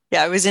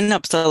Yeah, I was in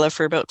Uppsala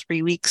for about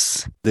 3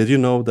 weeks. Did you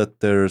know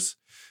that there's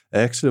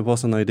actually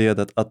was an idea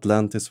that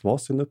Atlantis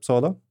was in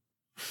Uppsala?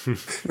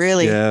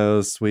 Really? Yeah,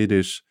 a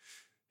Swedish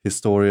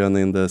historian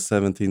in the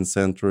 17th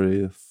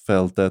century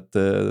felt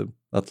that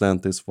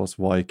Atlantis was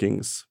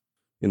Vikings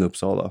in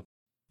Uppsala.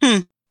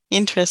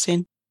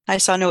 Interesting. I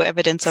saw no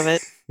evidence of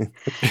it.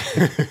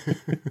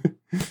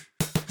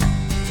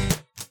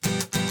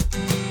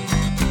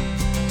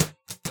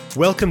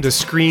 Welcome to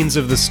Screens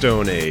of the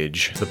Stone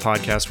Age, the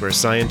podcast where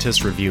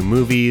scientists review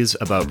movies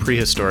about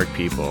prehistoric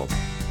people.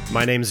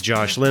 My name's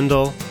Josh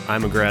Lindell.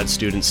 I'm a grad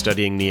student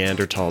studying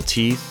Neanderthal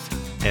teeth,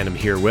 and I'm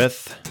here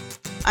with...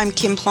 I'm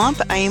Kim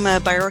Plomp. I am a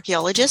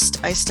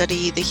bioarchaeologist. I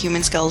study the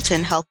human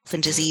skeleton, health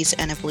and disease,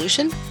 and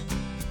evolution.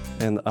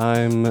 And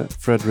I'm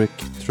Fredrik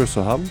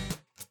Trussoham.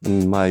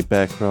 And my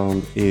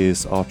background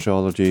is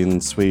archaeology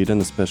in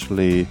Sweden,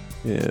 especially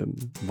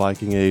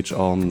Viking Age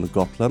on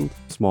Gotland,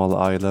 small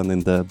island in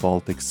the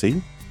Baltic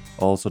Sea.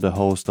 Also the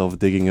host of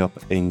Digging Up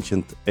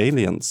Ancient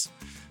Aliens,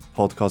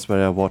 podcast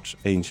where I watch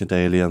ancient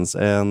aliens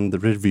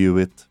and review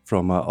it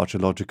from an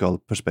archaeological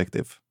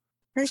perspective.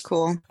 Very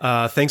cool.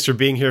 Thanks for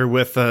being here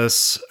with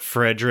us,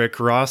 Fredrik.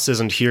 Ross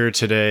isn't here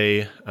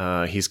today.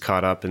 He's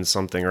caught up in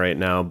something right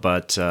now,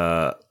 but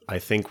I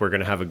think we're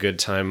going to have a good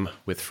time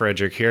with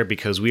Fredrik here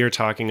because we are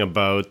talking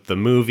about the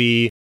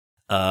movie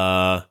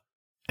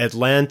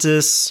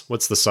Atlantis.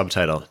 What's the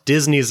subtitle?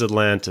 Disney's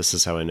Atlantis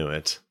is how I knew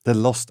it. The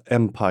Lost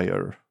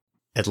Empire.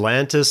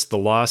 Atlantis, The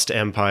Lost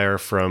Empire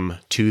from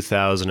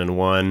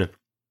 2001.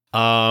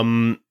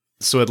 So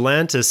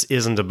Atlantis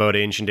isn't about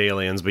ancient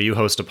aliens, but you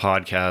host a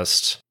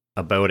podcast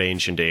about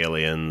ancient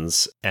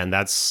aliens, and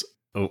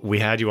we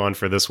had you on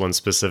for this one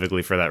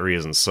specifically for that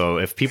reason. So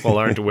if people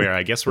aren't aware,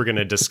 I guess we're going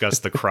to discuss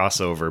the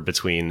crossover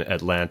between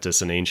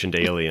Atlantis and ancient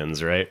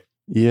aliens, right?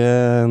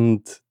 Yeah,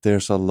 and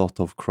there's a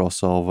lot of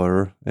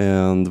crossover,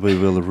 and we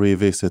will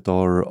revisit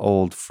our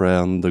old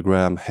friend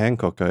Graham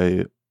Hancock,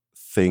 I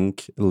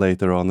think,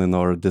 later on in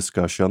our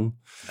discussion.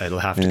 It'll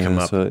have to come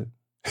up. So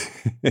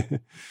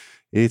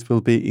it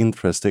will be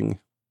interesting.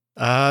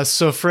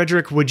 So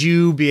Fredrik, would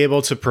you be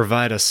able to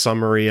provide a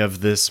summary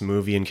of this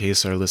movie in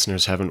case our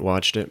listeners haven't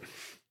watched it?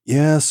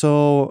 Yeah,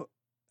 so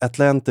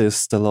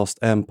Atlantis, The Lost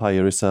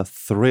Empire is a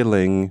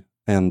thrilling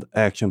and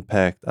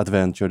action-packed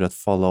adventure that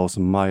follows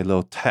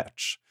Milo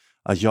Thatch,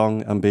 a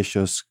young,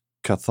 ambitious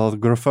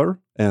cartographer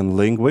and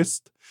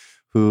linguist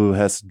who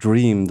has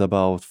dreamed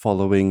about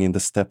following in the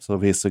steps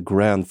of his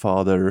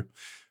grandfather,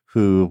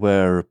 who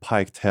wear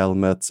piked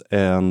helmets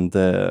and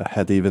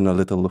had even a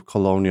little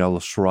colonial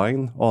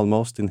shrine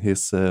almost in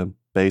his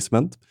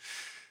basement.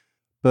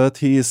 But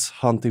he is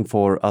hunting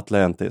for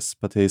Atlantis,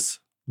 but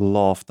he's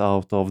laughed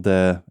out of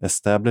the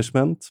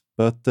establishment,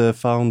 but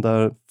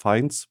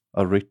finds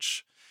a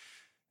rich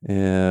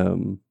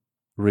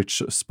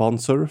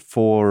sponsor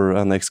for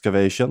an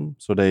excavation.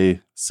 So they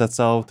sets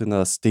out in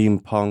a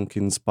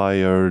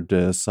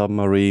steampunk-inspired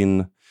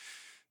submarine,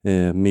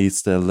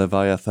 meets the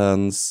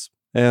Leviathans,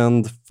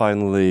 and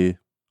finally,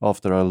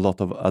 after a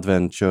lot of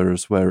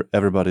adventures where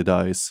everybody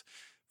dies,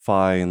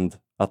 find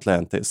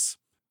Atlantis,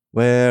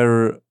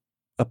 where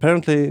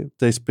apparently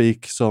they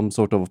speak some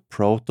sort of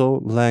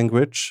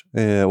proto-language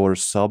or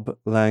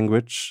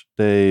sub-language.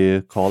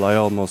 I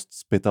almost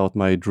spit out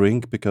my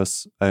drink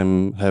because I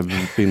have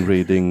been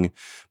reading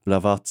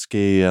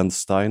Blavatsky and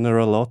Steiner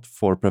a lot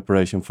for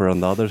preparation for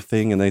another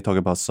thing, and they talk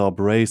about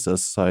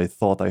sub-races. So I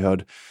thought I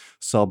heard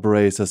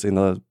sub-races in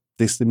a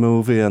Disney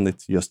movie, and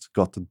it just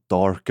got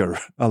darker,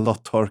 a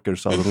lot darker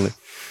suddenly.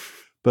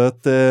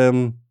 But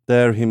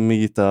there he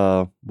meet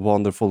a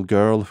wonderful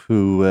girl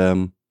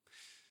who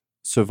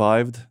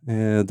survived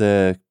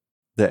the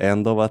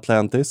end of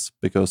Atlantis,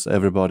 because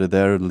everybody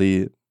there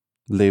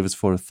lives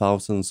for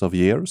thousands of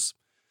years,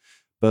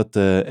 but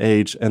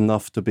age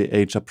enough to be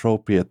age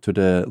appropriate to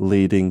the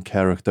leading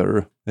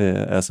character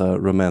as a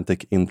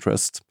romantic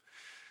interest.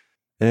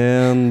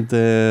 And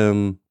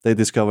they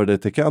discover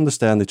that they can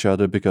understand each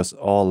other because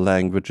all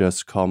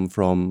languages come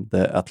from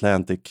the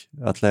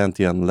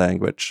Atlantean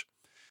language.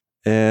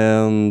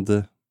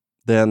 And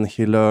then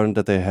he learned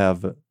that they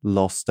have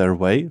lost their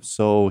way.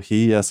 So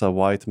he, as a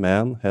white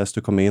man, has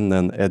to come in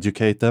and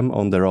educate them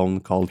on their own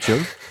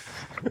culture,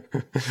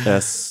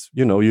 as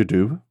you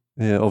do,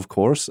 of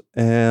course.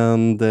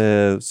 And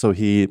so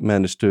he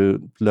managed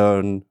to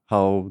learn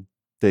how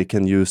they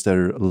can use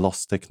their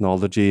lost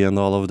technology and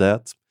all of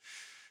that.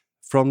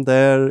 From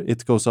there,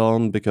 it goes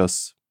on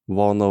because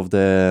one of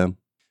the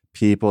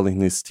people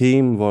in his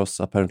team was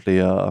apparently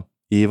a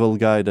evil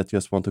guy that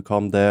just want to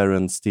come there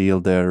and steal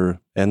their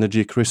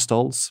energy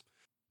crystals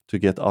to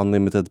get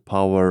unlimited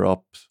power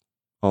up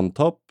on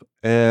top.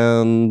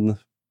 And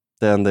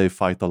then they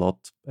fight a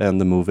lot and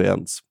the movie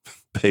ends,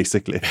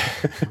 basically.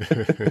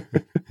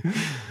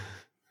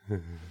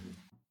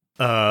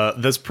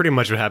 That's pretty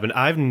much what happened.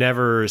 I've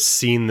never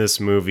seen this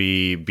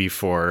movie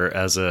before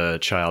as a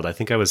child. I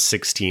think I was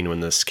 16 when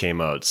this came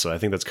out, so I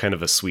think that's kind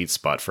of a sweet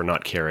spot for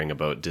not caring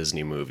about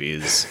Disney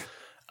movies.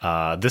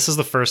 This is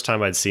the first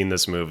time I'd seen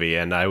this movie,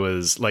 and I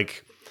was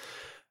like,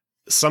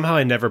 somehow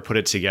I never put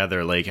it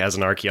together. Like, as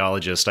an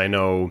archaeologist, I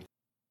know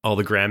all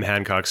the Graham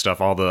Hancock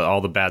stuff, all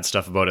the bad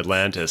stuff about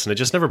Atlantis, and I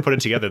just never put it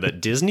together that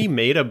Disney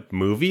made a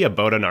movie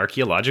about an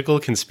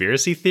archaeological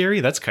conspiracy theory.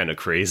 That's kind of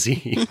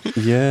crazy.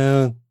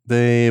 Yeah,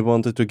 they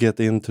wanted to get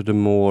into the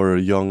more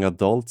young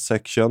adult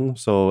section.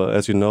 So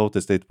as you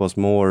noticed, it was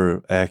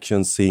more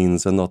action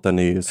scenes and not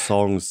any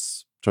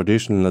songs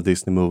traditional in a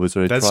Disney movie. So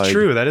they That's tried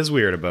true. That is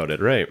weird about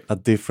it, right? a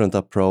different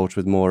approach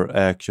with more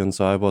action.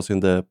 So I was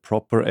in the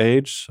proper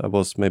age. I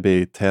was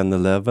maybe 10,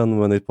 11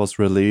 when it was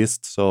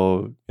released.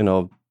 So,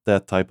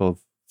 that type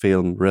of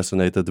film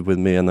resonated with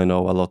me. And I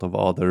know a lot of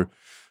other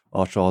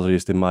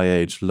archaeologists in my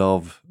age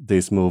love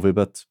this movie,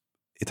 but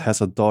it has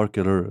a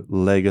darker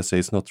legacy.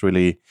 It's not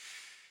really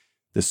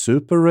the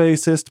super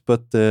racist,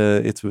 but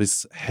it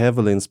was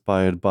heavily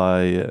inspired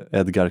by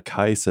Edgar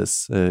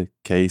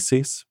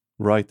Cayce's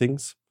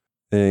writings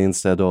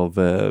instead of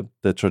the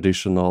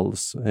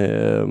traditionals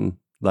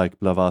like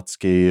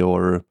Blavatsky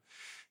or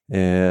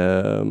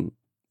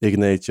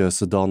Ignatius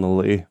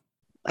Donnelly.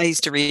 I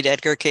used to read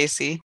Edgar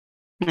Cayce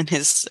and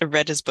I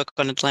read his book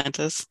on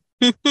Atlantis.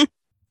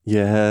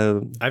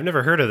 Yeah. I've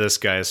never heard of this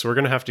guy, so we're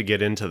going to have to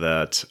get into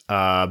that.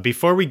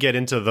 Before we get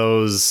into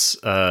those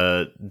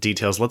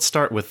details, let's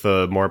start with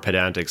the more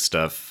pedantic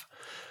stuff.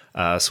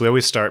 So we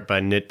always start by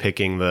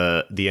nitpicking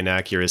the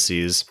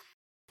inaccuracies.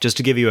 Just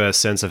to give you a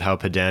sense of how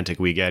pedantic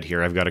we get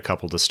here, I've got a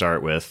couple to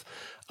start with.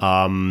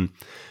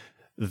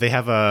 They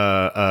have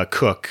a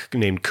cook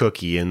named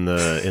Cookie in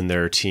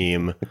their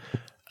team.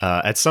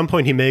 At some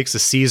point, he makes a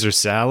Caesar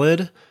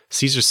salad.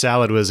 Caesar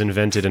salad was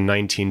invented in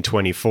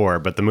 1924,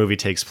 but the movie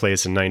takes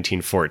place in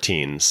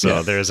 1914.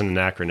 So there's an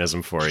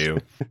anachronism for you.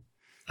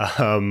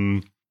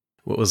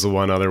 What was the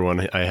one other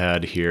one I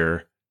had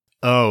here?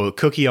 Oh,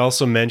 Cookie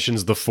also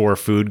mentions the 4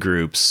 food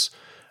groups.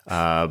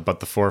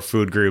 But the 4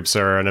 food groups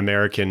are an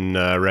American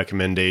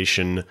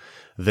recommendation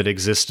that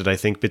existed, I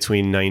think,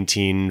 between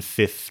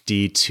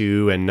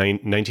 1952 and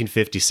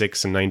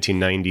 1956 and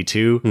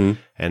 1992.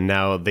 And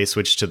now they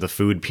switched to the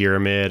food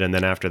pyramid. And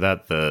then after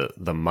that,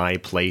 the My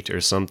Plate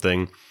or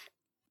something.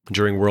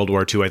 During World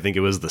War II, I think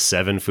it was the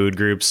 7 food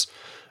groups.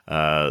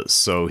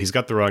 So he's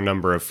got the wrong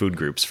number of food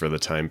groups for the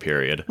time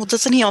period. Well,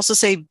 doesn't he also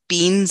say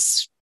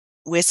beans,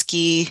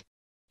 whiskey?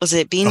 Was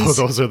it beans? Oh,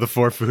 those are the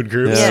 4 food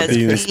groups? Yeah,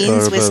 beans,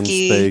 bourbon,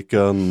 whiskey.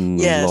 bacon,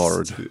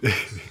 lard.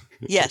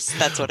 Yes,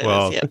 that's what it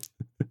is, yeah.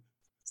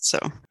 So,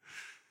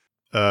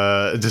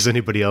 does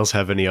anybody else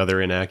have any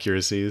other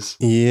inaccuracies?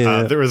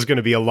 Yeah. There was going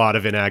to be a lot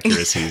of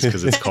inaccuracies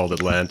because it's called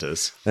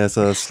Atlantis. As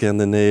a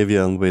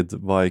Scandinavian with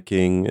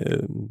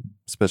Viking,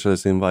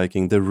 specialist in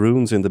Viking, the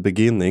runes in the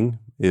beginning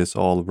is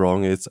all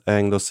wrong. It's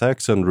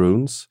Anglo-Saxon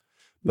runes.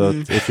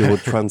 But if you would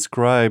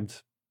transcribe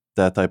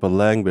that type of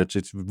language,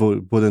 it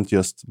wouldn't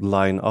just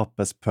line up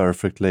as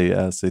perfectly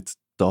as it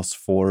does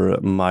for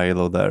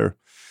Milo there.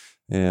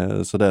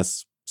 So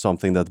that's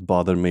something that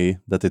bothered me,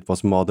 that it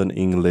was modern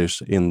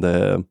English in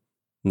the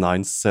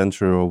 9th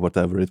century or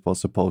whatever it was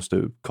supposed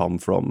to come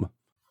from.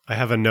 I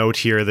have a note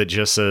here that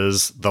just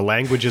says, the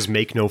languages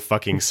make no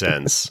fucking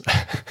sense.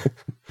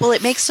 Well,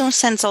 it makes no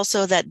sense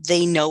also that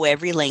they know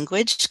every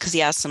language, because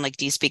he asked them, like,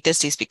 do you speak this?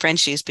 Do you speak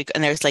French? Do you speak?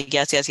 And there's like,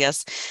 yes, yes,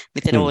 yes.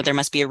 They said, oh, there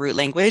must be a root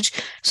language.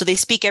 So they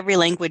speak every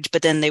language,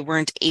 but then they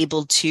weren't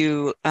able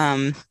to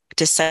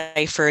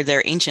decipher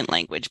their ancient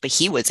language, but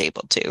he was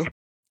able to.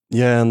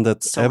 Yeah, and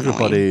that So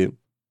everybody, annoying.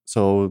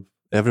 so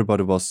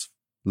everybody was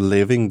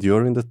living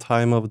during the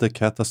time of the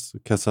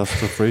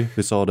catastrophe.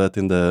 We saw that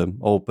in the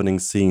opening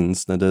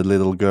scenes. That the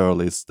little girl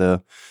is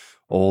the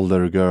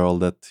older girl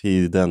that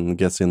he then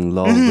gets in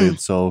love with.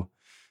 So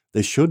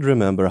they should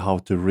remember how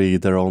to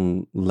read their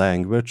own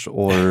language,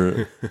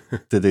 or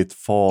did it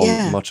fall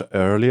much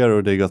earlier,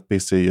 or they got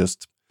busy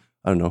just,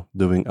 I don't know,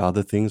 doing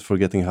other things,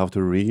 forgetting how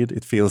to read.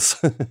 It feels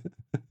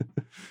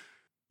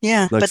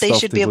Yeah, like but they stuff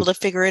should they be able would-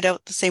 to figure it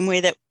out the same way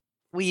that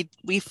we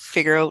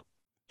figure out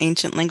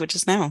ancient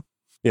languages now.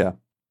 Yeah.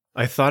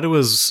 I thought it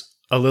was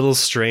a little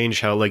strange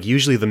how, like,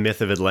 usually the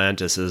myth of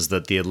Atlantis is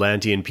that the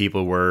Atlantean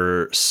people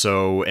were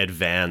so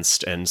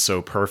advanced and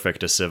so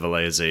perfect a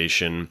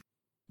civilization,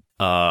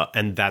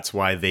 and that's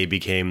why they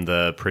became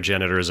the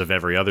progenitors of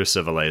every other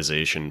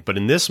civilization. But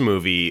in this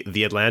movie,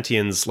 the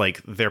Atlanteans,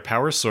 like, their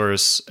power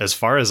source, as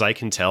far as I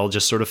can tell,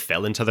 just sort of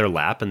fell into their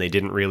lap and they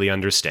didn't really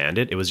understand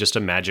it. It was just a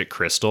magic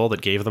crystal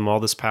that gave them all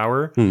this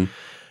power.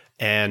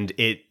 And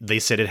they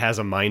said it has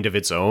a mind of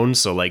its own,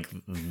 so, like,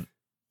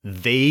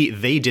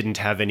 they didn't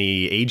have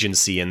any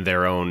agency in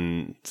their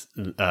own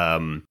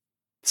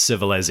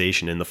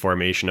civilization, in the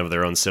formation of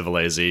their own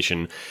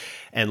civilization.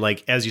 And,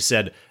 like, as you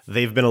said,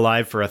 they've been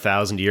alive for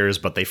 1,000 years,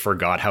 but they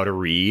forgot how to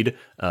read.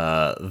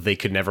 They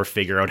could never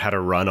figure out how to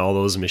run all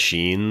those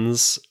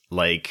machines.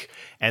 Like,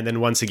 and then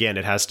once again,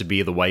 it has to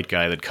be the white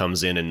guy that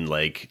comes in and,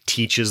 like,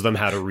 teaches them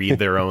how to read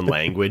their own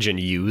language and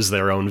use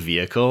their own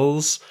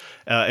vehicles.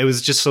 It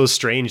was just so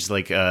strange,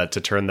 like,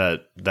 to turn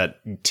that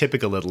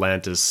typical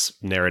Atlantis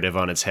narrative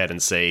on its head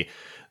and say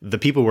the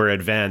people were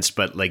advanced,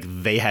 but, like,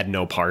 they had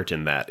no part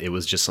in that. It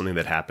was just something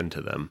that happened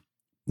to them.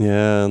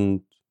 Yeah,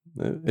 and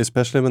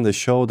especially when they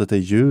show that they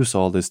use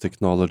all this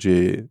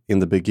technology in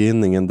the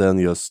beginning and then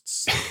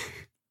just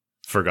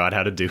forgot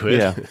how to do it.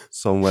 Yeah,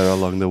 somewhere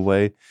along the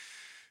way.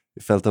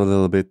 It felt a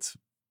little bit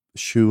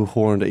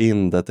shoehorned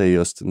in that they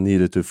just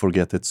needed to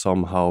forget it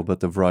somehow, but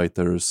the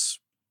writers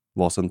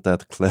wasn't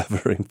that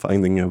clever in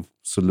finding a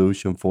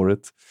solution for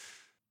it.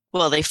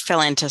 Well, they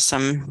fell into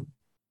some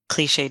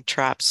cliched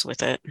traps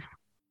with it.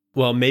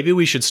 Well, maybe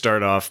we should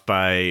start off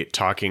by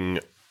talking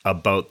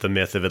about the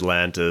myth of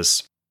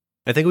Atlantis.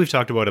 I think we've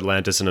talked about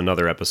Atlantis in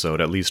another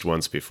episode at least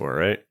once before,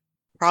 right?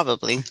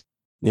 Probably.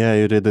 Yeah,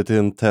 you did it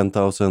in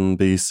 10,000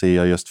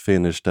 BC. I just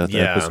finished that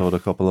episode a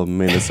couple of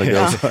minutes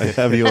ago, so I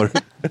have your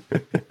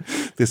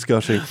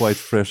discussion quite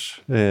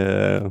fresh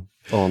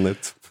on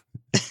it.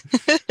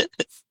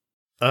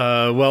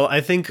 Well,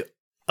 I think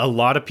a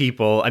lot of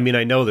people, I mean,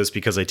 I know this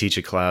because I teach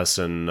a class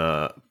in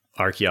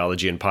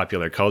archaeology and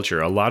popular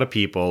culture. A lot of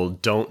people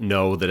don't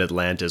know that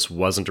Atlantis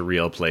wasn't a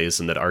real place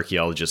and that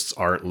archaeologists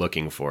aren't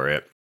looking for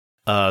it.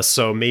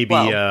 So maybe,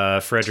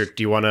 Frederick,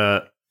 do you want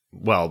to...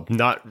 Well,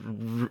 not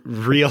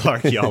real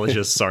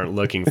archaeologists aren't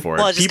looking for it.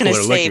 Well, I was just going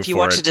to say, if you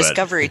watch the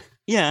Discovery...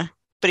 Yeah.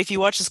 But if you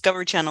watch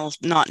Discovery Channel,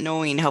 not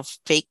knowing how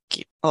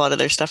fake a lot of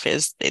their stuff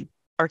is,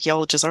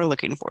 archaeologists are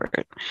looking for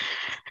it.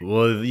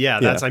 Well,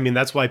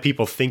 that's why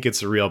people think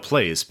it's a real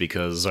place,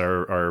 because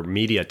our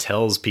media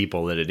tells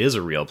people that it is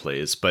a real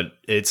place, but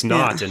it's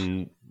not,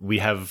 and we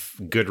have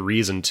good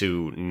reason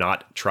to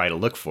not try to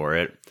look for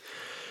it.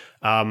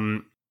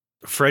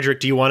 Frederick,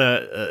 do you want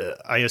to,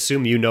 I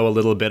assume you know a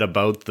little bit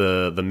about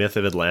the myth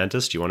of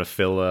Atlantis. Do you want to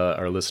fill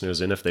our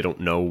listeners in if they don't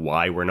know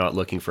why we're not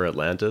looking for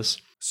Atlantis?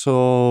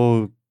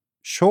 So,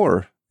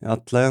 sure.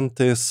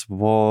 Atlantis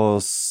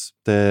was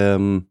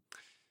the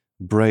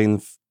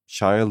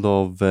brainchild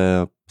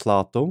of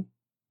Plato,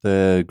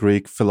 the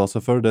Greek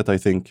philosopher that I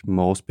think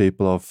most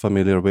people are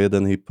familiar with,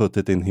 and he put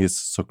it in his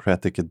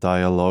Socratic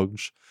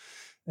dialogues.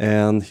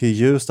 And he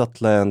used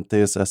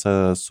Atlantis as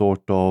a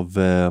sort of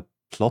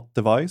plot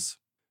device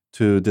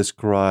to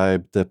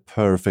describe the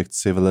perfect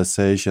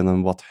civilization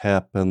and what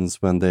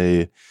happens when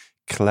they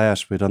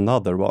clash with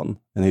another one.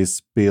 And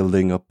he's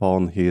building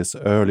upon his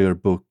earlier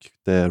book,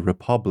 The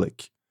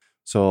Republic.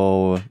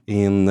 So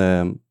in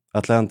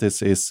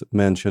Atlantis is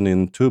mentioned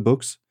in two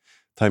books,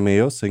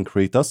 Timaeus and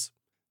Critias,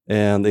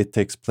 and it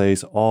takes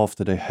place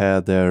after they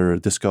had their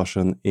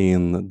discussion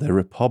in The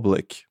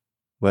Republic,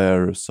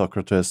 where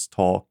Socrates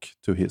talked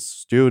to his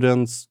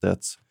students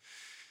that,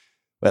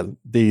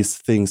 these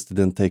things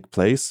didn't take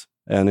place,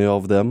 any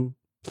of them.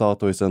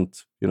 Plato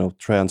isn't,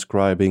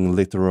 transcribing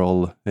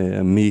literal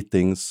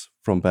meetings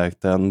from back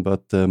then,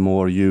 but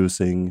more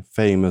using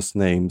famous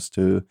names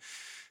to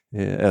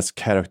as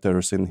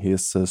characters in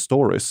his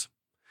stories.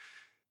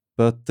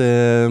 But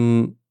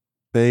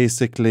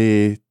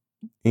basically,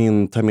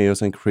 in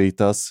Timaeus and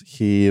Critias,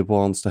 he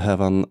wants to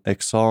have an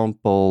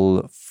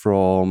example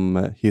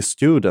from his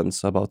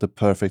students about the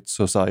perfect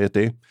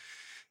society.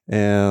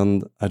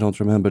 And I don't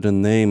remember the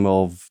name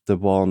of the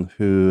one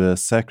who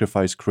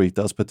sacrificed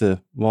Critias, but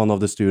one of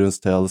the students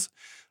tells,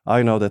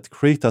 I know that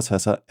Critias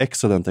has an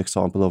excellent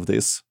example of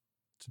this,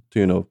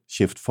 to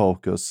shift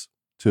focus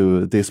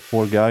to this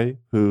poor guy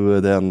who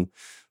then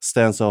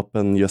stands up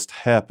and just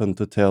happened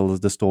to tell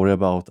the story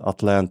about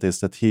Atlantis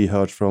that he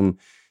heard from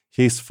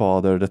his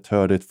father, that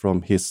heard it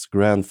from his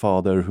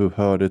grandfather, who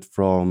heard it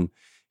from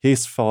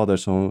his father,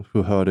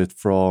 who heard it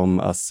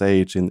from a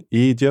sage in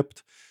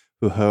Egypt,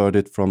 who heard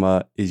it from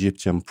an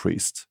Egyptian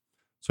priest.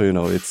 So,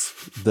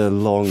 it's the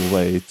long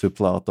way to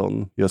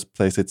Platon. Just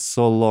place it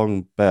so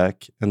long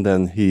back, and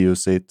then he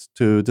uses it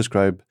to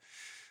describe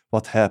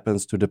what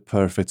happens to the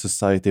perfect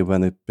society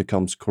when it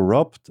becomes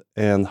corrupt,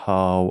 and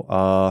how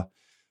a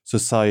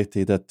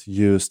society that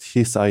used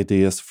his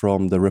ideas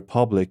from the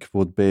Republic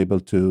would be able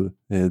to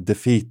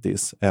defeat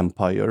this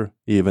empire,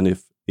 even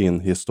if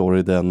in his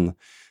story then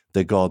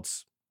the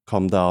gods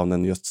come down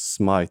and just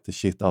smite the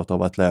shit out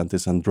of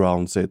Atlantis and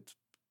drowns it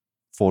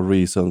for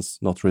reasons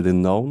not really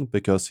known,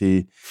 because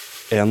he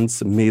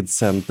ends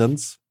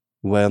mid-sentence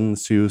when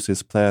Zeus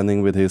is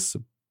planning with his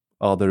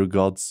other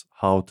gods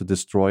how to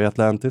destroy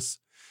Atlantis.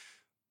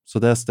 So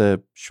that's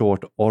the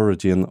short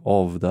origin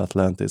of the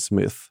Atlantis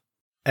myth.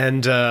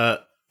 And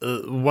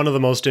one of the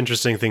most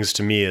interesting things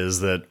to me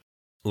is that,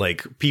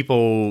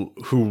 people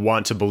who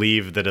want to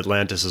believe that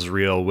Atlantis is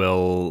real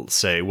will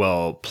say,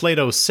 well,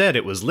 Plato said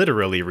it was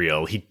literally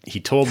real. He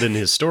told in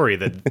his story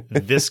that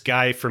this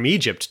guy from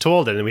Egypt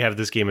told it, and we have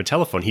this game of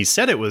telephone. He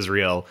said it was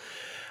real.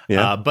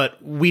 Yeah. But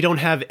we don't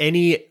have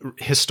any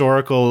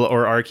historical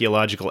or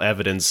archaeological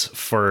evidence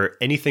for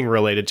anything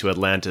related to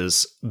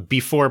Atlantis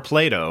before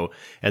Plato.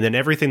 And then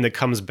everything that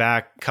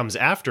comes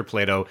after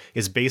Plato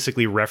is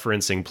basically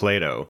referencing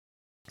Plato.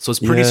 So it's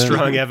pretty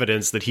strong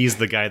evidence that he's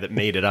the guy that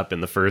made it up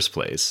in the first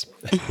place.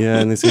 Yeah,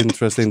 and it's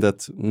interesting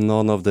that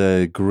none of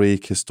the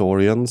Greek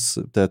historians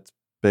that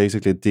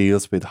basically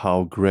deals with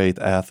how great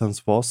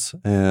Athens was,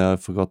 I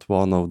forgot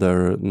one of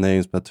their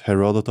names, but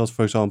Herodotus,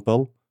 for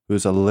example,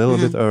 who's a little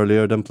bit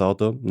earlier than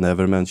Plato,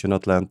 never mentioned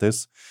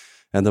Atlantis.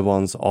 And the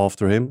ones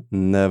after him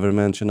never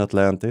mention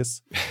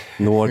Atlantis,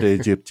 nor the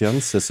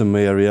Egyptians, the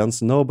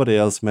Sumerians. Nobody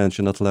else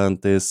mentioned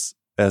Atlantis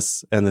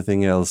as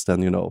anything else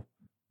than,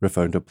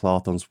 referring to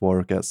Platon's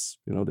work as,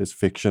 this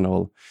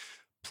fictional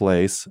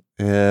place.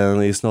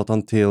 And it's not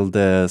until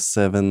the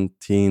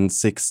 17th,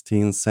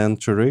 16th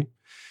century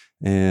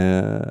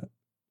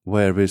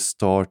where we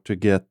start to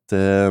get,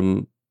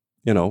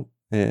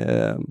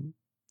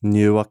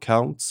 new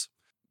accounts.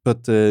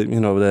 But,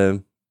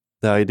 the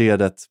idea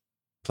that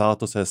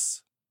Plato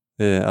says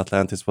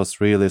Atlantis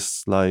was really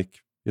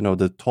like,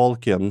 the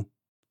Tolkien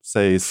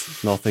says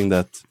nothing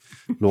that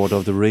Lord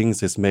of the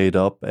Rings is made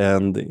up.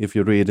 And if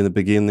you read in the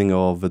beginning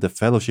of the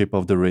Fellowship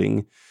of the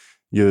Ring,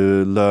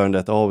 you learn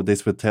that,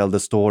 this will tell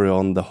the story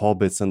on the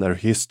hobbits and their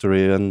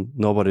history. And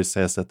nobody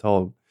says that,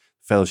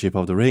 Fellowship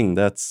of the Ring,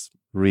 that's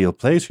real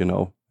place,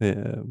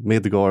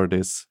 Midgard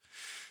is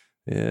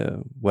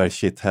where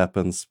shit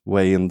happens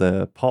way in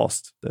the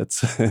past.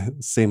 That's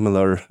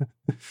similar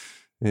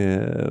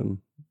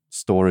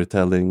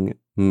storytelling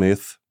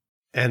myth.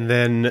 And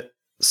then,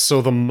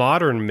 so the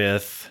modern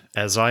myth,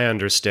 as I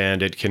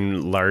understand it,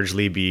 can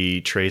largely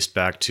be traced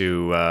back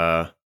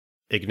to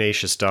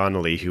Ignatius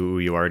Donnelly, who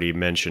you already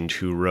mentioned,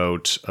 who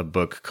wrote a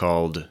book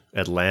called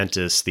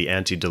Atlantis, the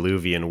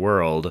Antediluvian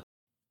World.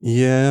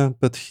 Yeah,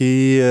 but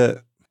he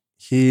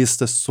is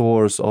the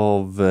source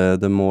of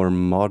the more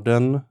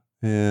modern.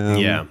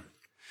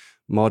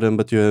 Modern,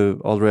 but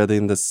you already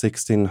in the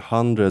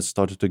 1600s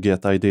started to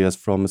get ideas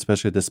from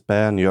especially the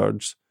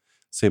Spaniards,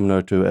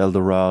 similar to El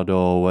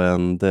Dorado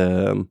and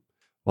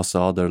what's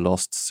the other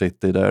lost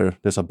city there?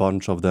 There's a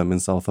bunch of them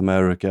in South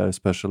America,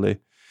 especially.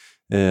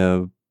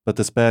 But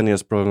the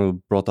Spaniards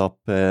brought up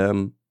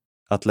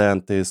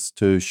Atlantis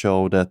to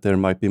show that there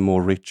might be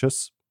more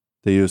riches.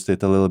 They used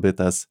it a little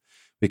bit as,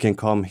 we can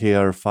come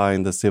here,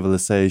 find a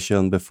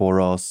civilization before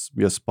us,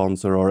 we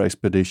sponsor our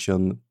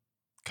expedition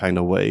kind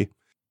of way.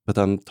 But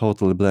I'm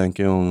totally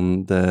blanking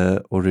on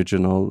the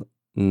original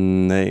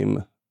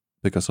name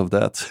because of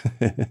that.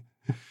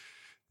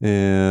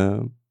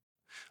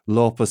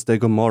 Lopez de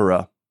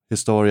Gomorra,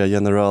 Historia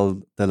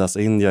General de las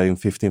Indias in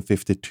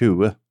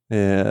 1552.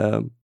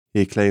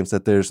 He claims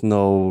that there's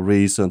no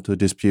reason to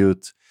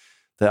dispute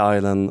the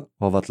island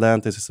of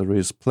Atlantis is a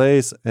real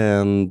place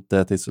and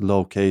that it's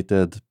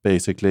located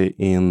basically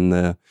in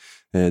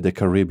the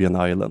Caribbean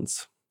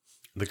islands.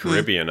 The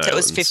Caribbean islands. That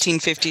was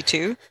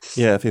 1552?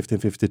 Yeah,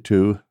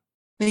 1552.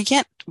 You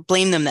can't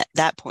blame them at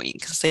that point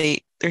because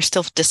they're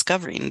still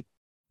discovering.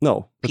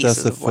 No, but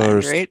that's the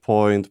first land, right?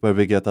 point where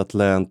we get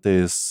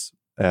Atlantis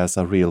as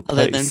a real place.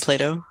 Other than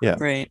Plato? Yeah.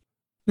 Right.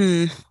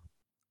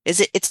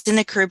 It's in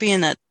the Caribbean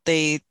that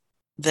the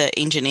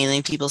ancient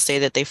alien people say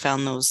that they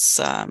found those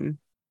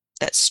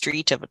that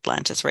street of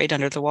Atlantis, right,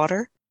 under the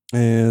water?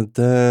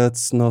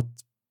 That's not...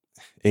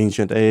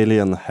 Ancient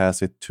Alien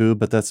has it too,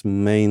 but that's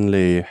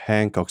mainly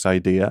Hancock's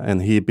idea,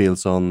 and he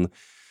builds on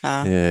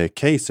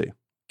Casey.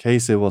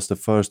 Casey was the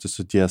first to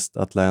suggest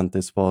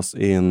Atlantis was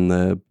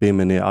in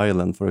Bimini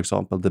Island, for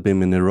example, the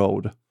Bimini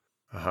Road.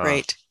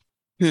 Right.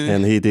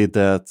 And he did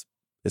that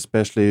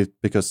especially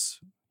because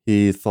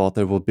he thought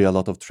there would be a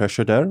lot of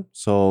treasure there.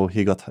 So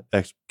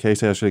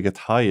Casey actually got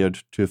hired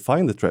to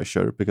find the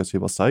treasure because he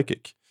was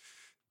psychic.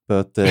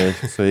 But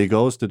so he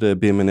goes to the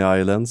Bimini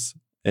Islands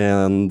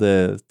and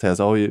tells,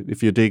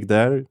 if you dig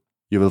there,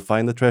 you will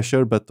find the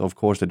treasure. But of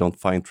course, they don't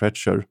find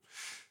treasure.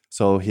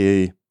 So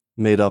he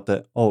made up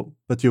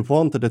but you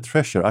wanted the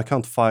treasure. I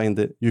can't find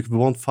it. You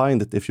won't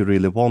find it if you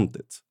really want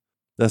it.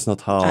 That's not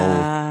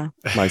how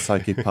my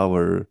psychic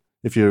power...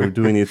 If you're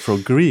doing it for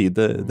greed,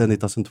 then it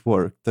doesn't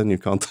work. Then you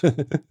can't.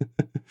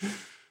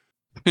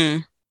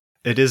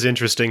 It is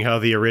interesting how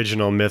the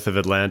original myth of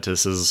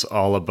Atlantis is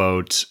all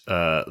about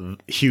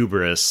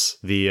hubris.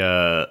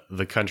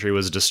 The country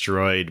was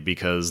destroyed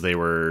because they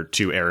were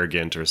too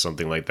arrogant or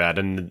something like that.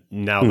 And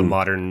now the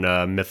modern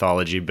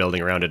mythology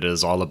building around it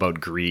is all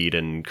about greed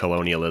and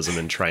colonialism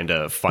and trying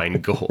to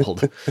find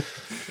gold.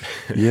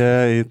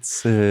 Yeah,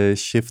 it's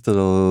shifted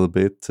a little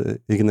bit.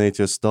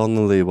 Ignatius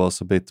Donnelly was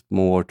a bit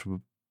more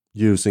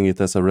using it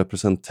as a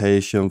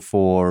representation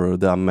for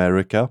the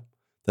America,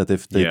 that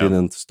if they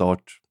didn't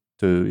start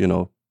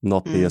to,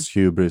 not be as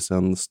hubris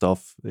and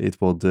stuff, it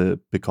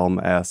would become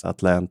as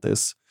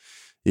Atlantis,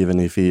 even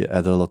if he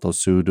added a lot of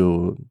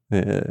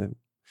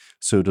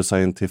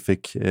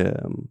pseudo-scientific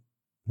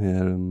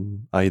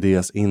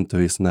ideas into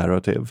his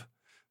narrative.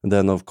 And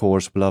then, of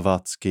course,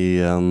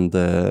 Blavatsky and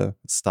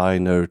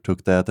Steiner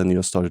took that and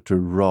just started to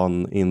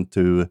run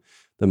into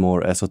the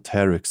more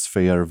esoteric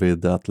sphere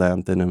with the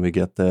Atlantean, and we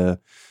get the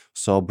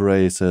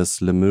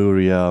sub-races,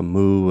 Lemuria,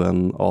 Mu,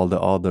 and all the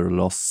other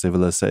lost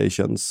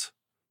civilizations.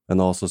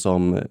 And also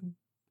some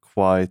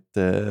quite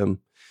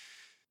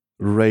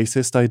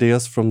racist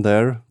ideas from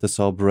there. The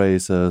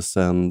sub-races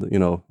and,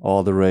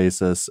 all the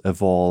races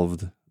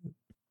evolved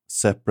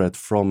separate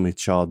from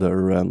each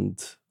other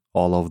and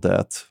all of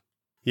that.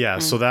 Yeah,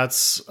 so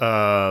that's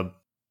how...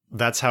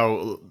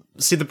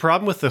 See, the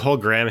problem with the whole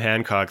Graham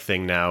Hancock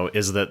thing now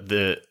is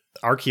that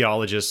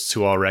archaeologists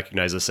who all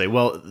recognize this say,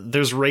 well,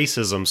 there's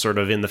racism sort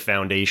of in the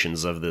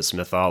foundations of this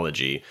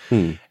mythology.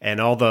 And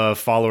all the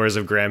followers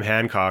of Graham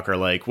Hancock are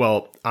like,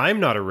 well, I'm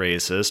not a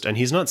racist, and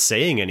he's not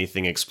saying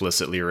anything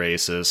explicitly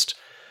racist.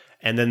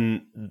 And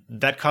then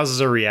that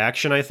causes a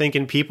reaction, I think,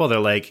 in people. They're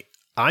like,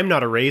 I'm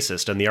not a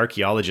racist, and the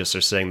archaeologists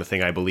are saying the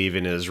thing I believe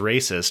in is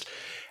racist.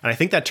 And I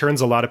think that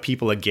turns a lot of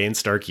people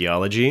against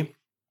archaeology.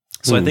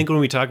 So I think when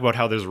we talk about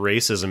how there's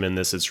racism in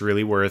this, it's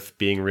really worth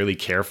being really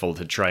careful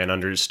to try and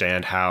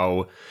understand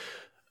how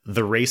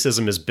the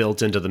racism is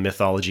built into the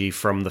mythology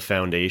from the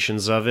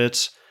foundations of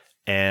it.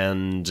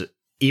 And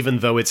even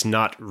though it's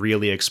not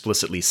really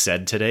explicitly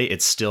said today,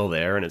 it's still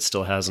there and it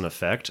still has an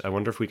effect. I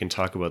wonder if we can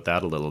talk about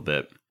that a little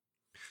bit.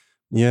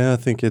 Yeah, I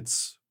think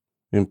it's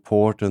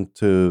important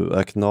to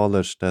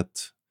acknowledge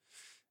that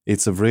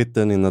it's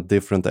written in a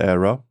different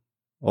era.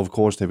 Of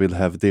course, they will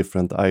have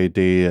different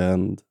idea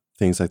and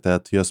things like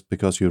that. Just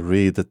because you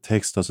read the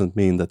text doesn't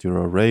mean that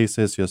you're a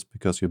racist. Just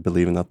because you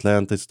believe in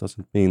Atlantis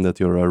doesn't mean that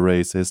you're a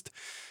racist.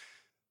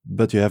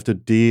 But you have to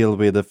deal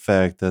with the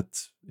fact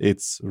that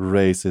it's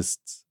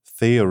racist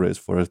theories.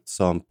 For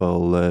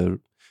example,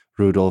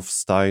 Rudolf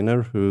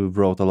Steiner, who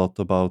wrote a lot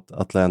about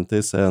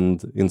Atlantis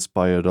and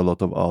inspired a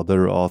lot of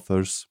other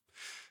authors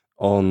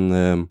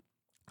on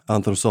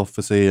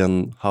anthroposophy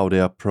and how they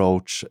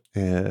approach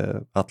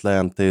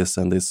Atlantis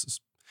and this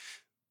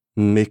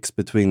mix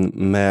between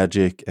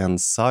magic and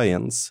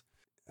science.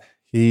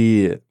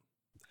 He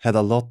had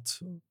a lot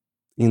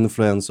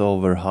influence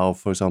over how,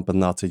 for example,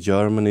 Nazi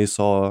Germany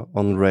saw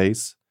on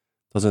race.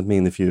 Doesn't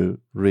mean if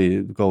you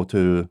go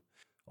to,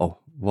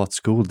 what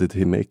school did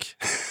he make?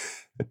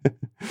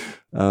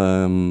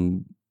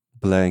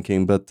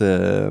 Blanking, but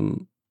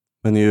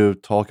when you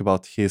talk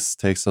about his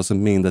text,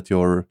 doesn't mean that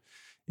you're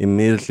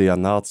immediately a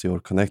Nazi or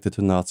connected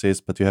to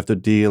Nazis, but you have to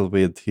deal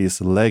with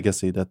his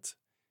legacy that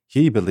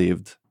he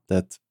believed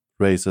that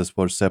races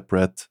were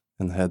separate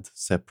and had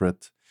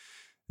separate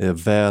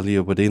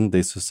value within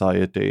this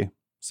society.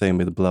 Same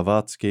with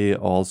Blavatsky,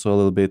 also a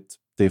little bit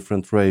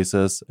different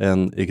races,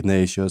 and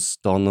Ignatius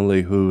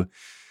Donnelly, who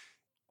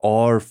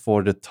are,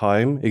 for the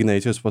time,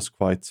 Ignatius was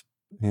quite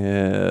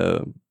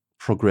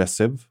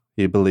progressive.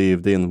 He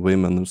believed in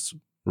women's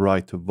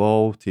right to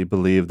vote. He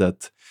believed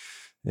that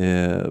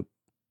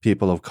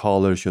people of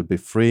color should be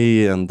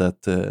free and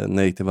that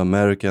Native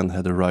American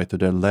had a right to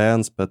their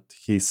lands, but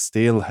he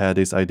still had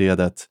this idea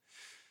that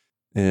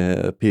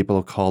people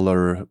of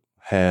color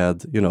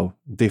had,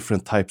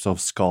 different types of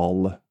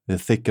skull,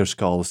 thicker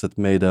skulls that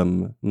made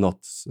them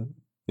not,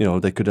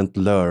 they couldn't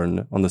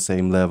learn on the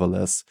same level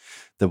as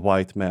the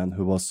white man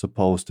who was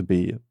supposed to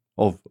be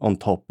on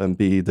top and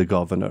be the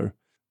governor.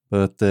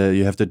 But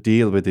you have to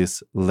deal with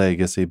this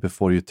legacy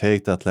before you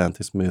take the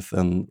Atlantis myth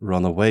and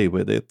run away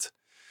with it.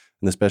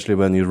 And especially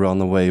when you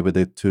run away with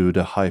it to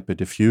the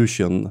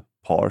hyperdiffusion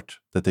part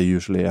that they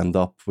usually end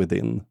up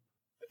within.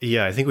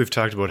 Yeah, I think we've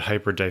talked about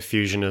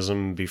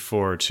hyperdiffusionism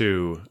before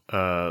too.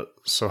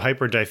 So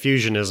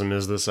hyperdiffusionism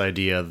is this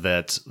idea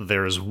that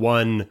there's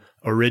one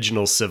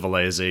original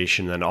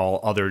civilization and all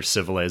other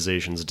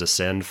civilizations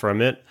descend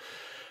from it.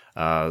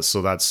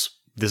 So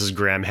this is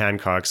Graham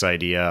Hancock's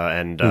idea,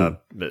 and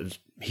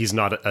he's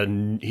not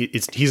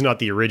he's not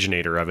the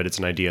originator of it. It's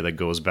an idea that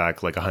goes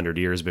back like 100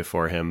 years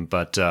before him.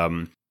 But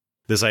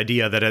this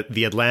idea that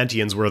the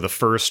Atlanteans were the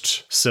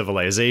first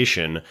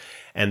civilization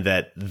and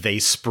that they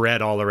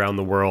spread all around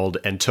the world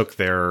and took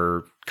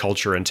their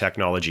culture and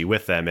technology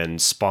with them and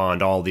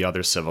spawned all the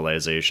other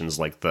civilizations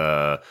like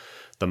the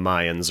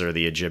Mayans or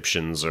the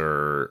Egyptians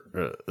or,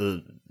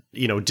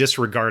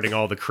 disregarding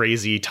all the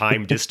crazy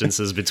time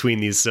distances between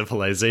these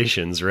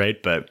civilizations,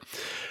 right? But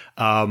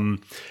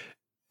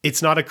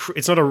it's not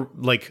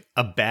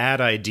a bad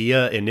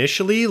idea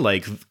initially.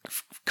 Like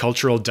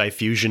cultural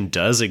diffusion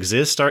does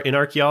exist in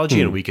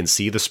archaeology, and we can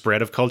see the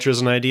spread of cultures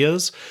and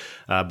ideas.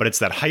 But it's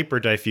that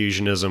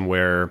hyperdiffusionism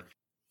where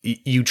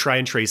you try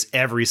and trace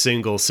every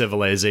single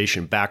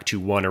civilization back to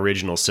one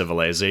original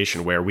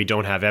civilization, where we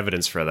don't have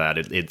evidence for that.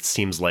 It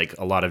seems like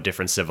a lot of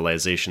different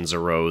civilizations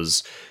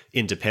arose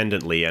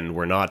independently and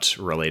were not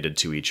related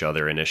to each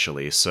other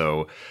initially.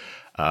 So,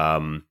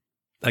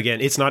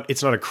 again, it's not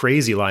a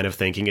crazy line of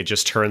thinking. It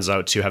just turns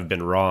out to have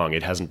been wrong.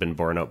 It hasn't been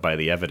borne out by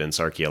the evidence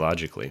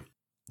archaeologically.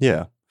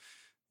 Yeah,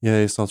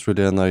 it's not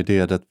really an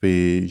idea that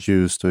we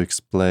use to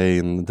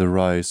explain the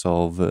rise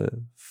of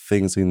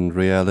things in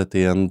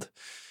reality. And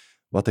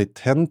what they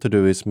tend to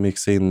do is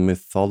mix in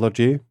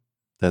mythology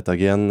that,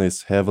 again,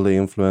 is heavily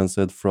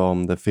influenced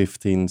from the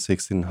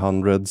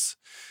 1600s.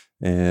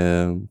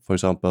 For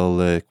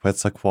example,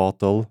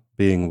 Quetzalcoatl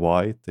being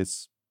white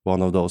is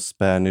one of those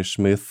Spanish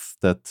myths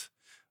that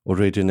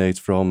originates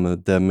from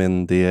the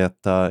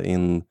Mendieta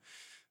in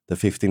the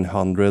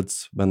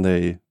 1500s when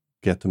they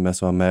get to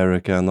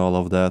Mesoamerica and all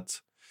of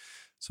that.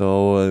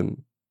 So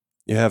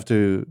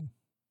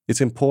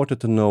it's important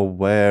to know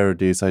where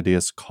these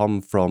ideas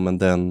come from and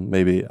then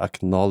maybe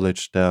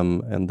acknowledge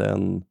them and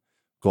then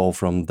go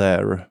from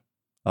there,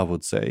 I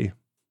would say.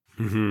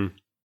 Mm-hmm.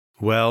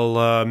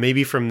 Well,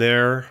 maybe from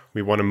there,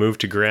 we want to move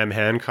to Graham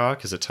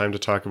Hancock. Is it time to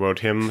talk about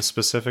him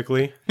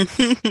specifically?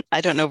 I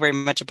don't know very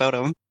much about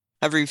him.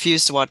 I've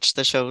refused to watch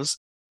the shows.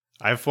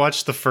 I've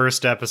watched the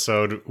first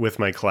episode with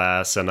my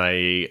class, and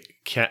I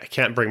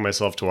can't bring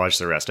myself to watch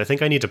the rest. I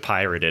think I need to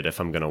pirate it if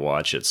I'm going to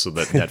watch it, so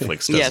that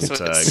Netflix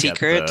doesn't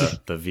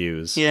get the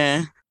views.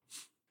 Yeah.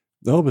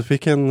 No, but we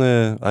can.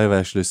 I've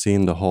actually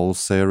seen the whole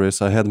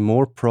series. I had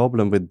more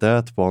problem with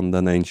that one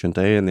than Ancient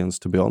Aliens,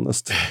 to be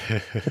honest.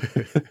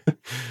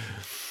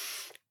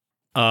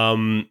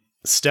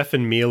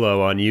 Stefan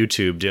Milo on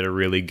YouTube did a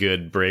really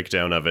good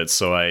breakdown of it,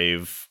 so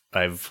I've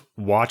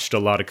watched a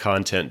lot of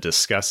content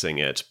discussing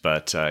it,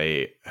 but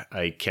I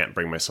can't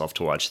bring myself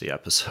to watch the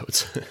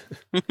episodes.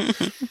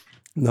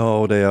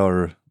 No, they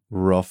are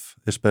rough,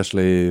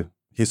 especially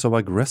he's so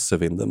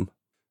aggressive in them.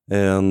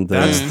 And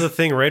that's the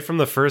thing, right from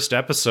the first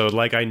episode.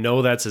 Like, I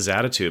know that's his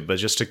attitude, but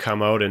just to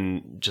come out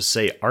and just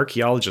say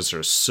archaeologists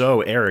are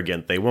so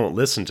arrogant, they won't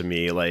listen to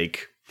me.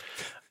 Like,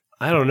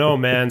 I don't know,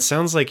 man.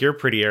 Sounds like you're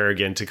pretty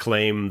arrogant to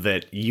claim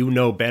that you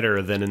know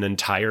better than an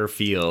entire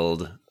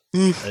field.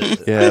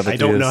 Yeah, I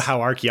don't know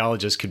how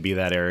archaeologists could be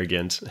that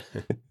arrogant.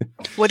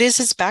 What is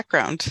his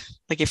background?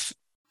 Like, he's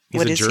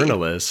a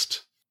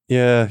journalist.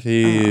 Yeah,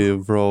 he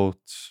wrote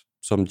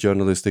some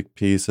journalistic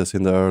pieces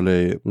in the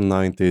early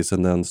 90s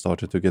and then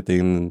started to get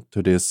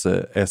into this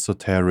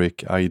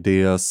esoteric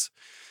ideas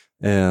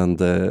and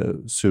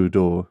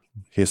pseudo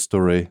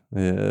history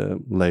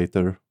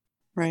later.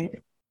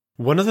 Right.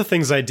 One of the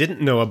things I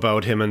didn't know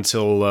about him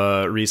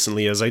until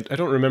recently is I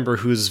don't remember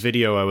whose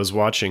video I was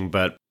watching,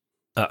 but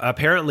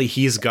apparently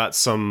he's got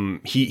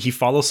he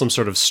follows some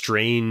sort of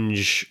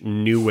strange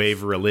new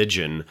wave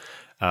religion,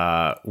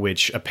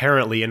 which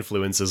apparently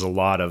influences a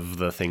lot of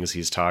the things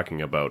he's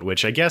talking about,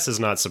 which I guess is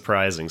not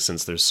surprising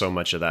since there's so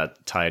much of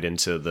that tied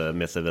into the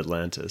myth of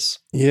Atlantis.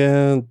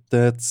 Yeah,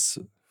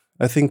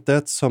 I think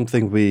that's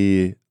something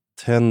we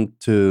tend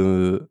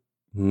to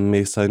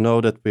miss. I know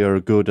that we are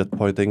good at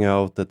pointing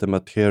out that the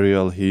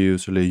material he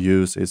usually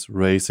uses is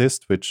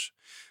racist, which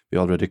we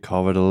already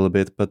covered a little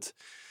bit, but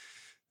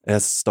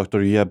as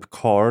Dr. Jeb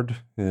Card,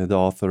 the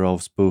author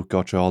of Spook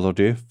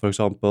Archaeology, for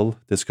example,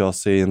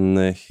 discussed in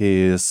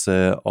his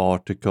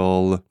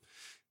article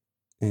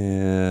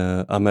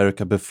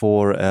America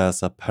Before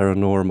as a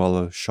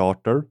Paranormal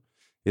Charter,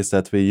 is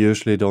that we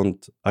usually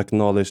don't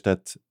acknowledge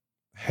that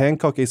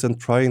Hancock isn't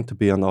trying to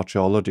be an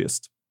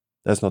archaeologist.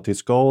 That's not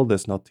his goal,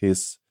 that's not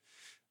his,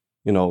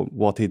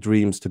 what he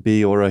dreams to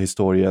be, or a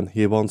historian.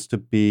 He wants to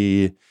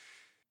be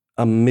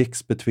a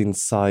mix between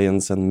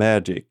science and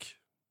magic.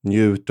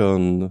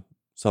 Newton,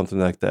 something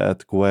like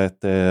that,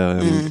 Goethe,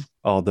 and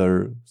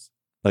others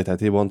like that.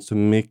 He wants to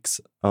mix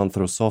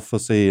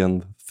anthroposophy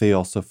and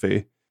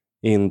theosophy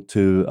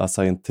into a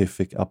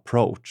scientific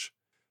approach.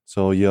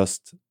 So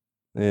just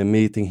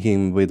meeting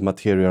him with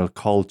material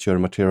culture,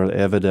 material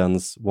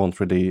evidence won't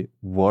really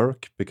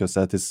work, because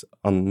that is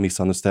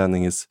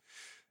misunderstanding his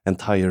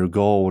entire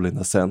goal in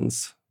a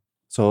sense.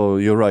 So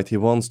you're right, he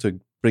wants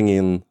to bring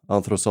in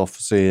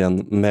anthroposophy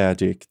and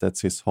magic. That's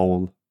his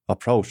whole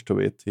approach to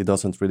it. He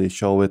doesn't really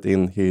show it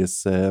in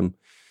his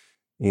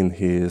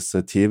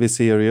TV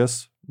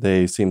series.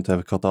 They seem to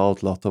have cut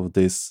out a lot of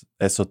these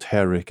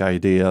esoteric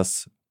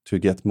ideas to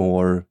get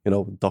more,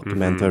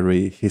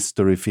 documentary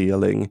history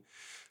feeling.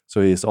 So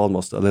he's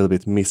almost a little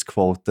bit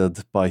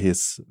misquoted by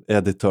his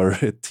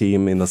editor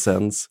team in a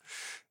sense.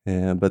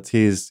 But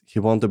he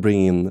wants to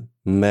bring in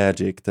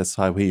magic. That's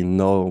how we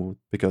know,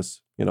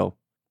 because,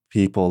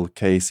 people,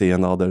 Casey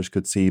and others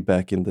could see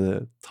back in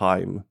the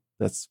time.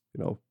 That's,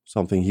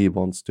 something he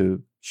wants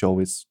to show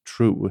is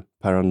true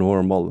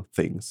paranormal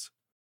things.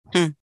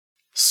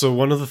 So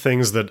one of the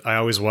things that I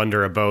always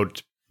wonder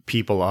about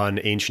people on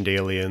Ancient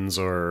Aliens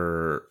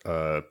or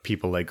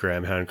people like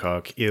Graham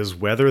Hancock is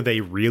whether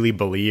they really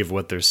believe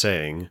what they're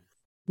saying.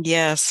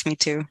 Yes, me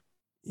too.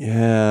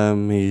 Yeah,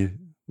 me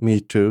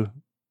too.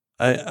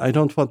 I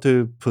don't want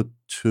to put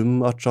too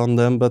much on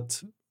them,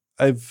 but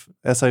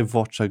as I've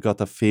watched, I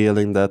got a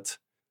feeling that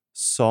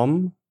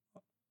some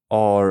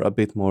are a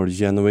bit more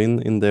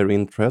genuine in their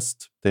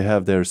interest. They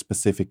have their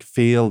specific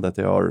field that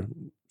they are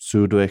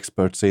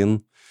pseudo-experts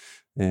in.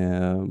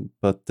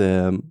 But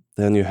then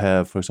you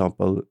have, for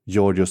example,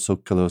 Georgios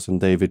Tsoukalos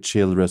and David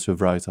Childress, who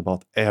write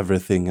about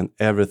everything, and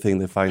everything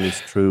they find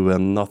is true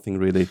and nothing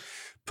really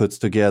puts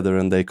together,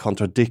 and they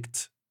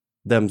contradict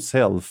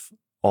themselves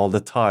all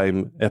the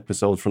time,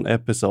 episode from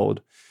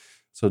episode.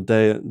 So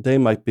they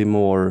might be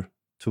more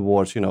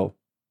towards,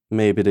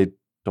 maybe they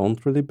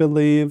don't really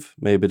believe,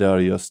 maybe they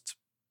are just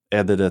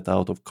edited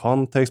out of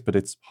context, but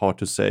it's hard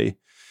to say.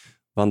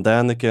 Van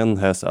Daniken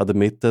has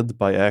admitted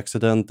by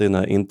accident in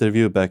an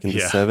interview back in the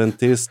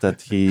 70s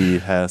that he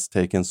has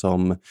taken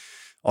some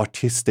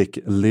artistic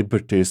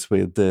liberties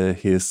with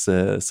his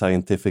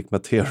scientific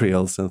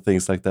materials and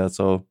things like that.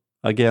 So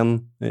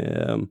again,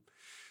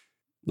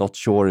 not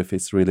sure if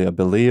it's really a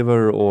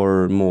believer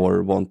or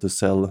more want to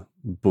sell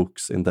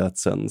books in that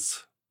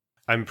sense.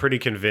 I'm pretty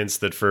convinced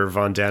that for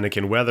Von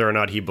Daniken, whether or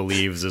not he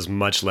believes is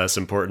much less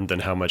important than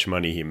how much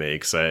money he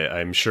makes.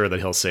 I'm sure that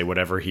he'll say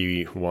whatever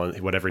he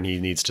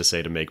needs to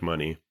say to make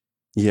money.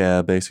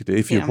 Yeah, basically.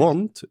 If you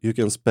want, you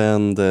can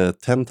spend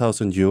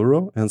 10,000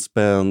 euro and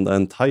spend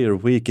an entire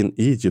week in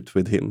Egypt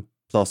with him,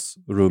 plus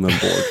room and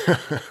board.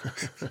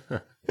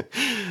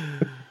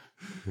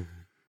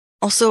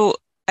 Also,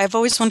 I've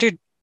always wondered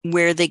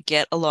where they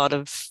get a lot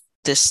of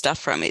this stuff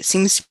from. It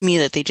seems to me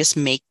that they just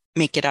make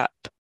it up.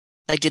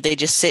 Like, did they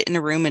just sit in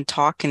a room and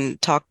talk,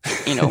 shoot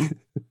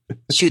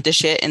the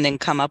shit and then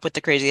come up with the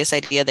craziest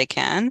idea they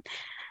can?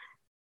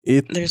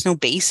 There's no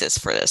basis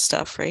for this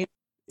stuff, right?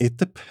 It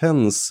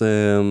depends.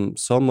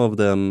 Some of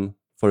them,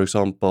 for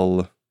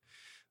example,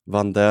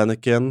 Van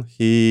Daniken,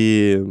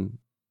 he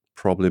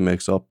probably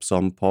makes up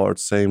some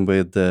parts. Same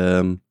with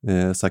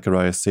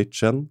Zacharias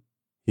Sitchin,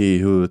 he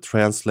who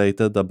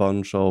translated a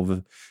bunch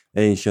of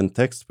ancient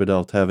texts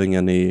without having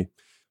any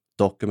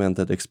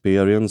documented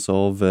experience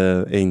of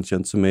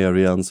ancient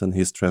Sumerians, and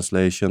his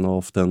translation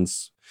often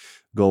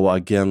go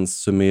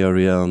against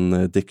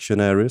Sumerian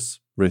dictionaries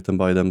written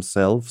by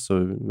themselves. So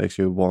it makes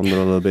you wonder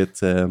a little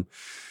bit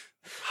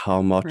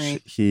how much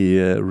he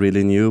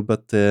really knew.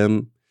 But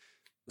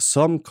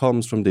some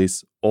comes from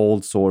these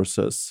old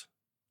sources.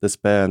 The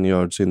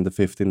Spaniards in the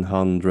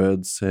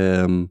 1500s,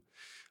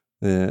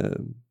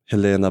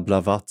 Helena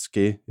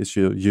Blavatsky is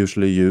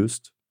usually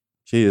used.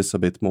 She is a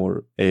bit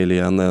more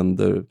alien,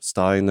 and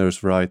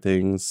Steiner's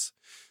writings,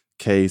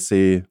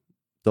 Casey,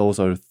 those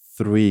are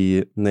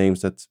three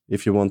names that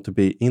if you want to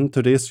be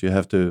into this, you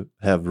have to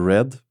have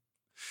read.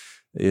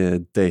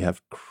 They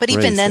have But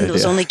even then,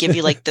 those only give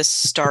you like the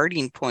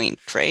starting point,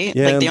 right?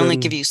 Yeah, like they only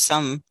give you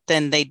some,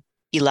 then they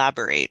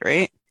elaborate,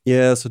 right?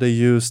 Yeah, so they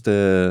use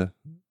the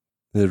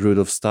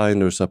Rudolf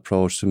Steiner's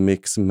approach to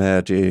mix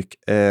magic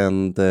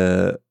and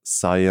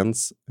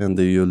science, and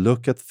you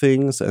look at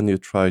things and you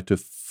try to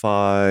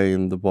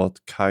find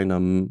what kind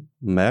of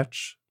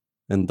match,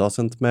 and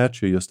doesn't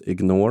match, you just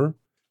ignore.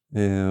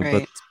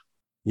 But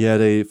yeah,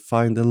 they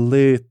find the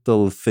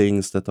little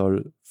things that are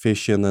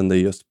fission and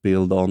they just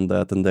build on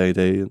that, and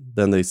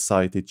then they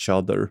cite each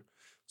other.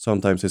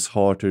 Sometimes it's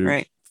hard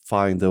to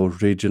find the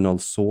original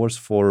source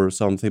for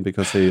something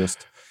because they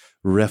just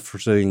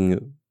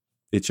referencing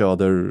each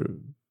other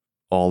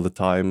all the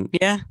time.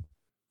 Yeah,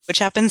 which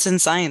happens in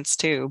science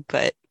too,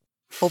 but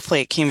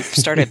hopefully it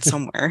started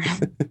somewhere.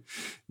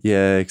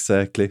 Yeah,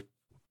 exactly.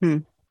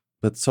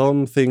 But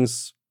some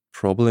things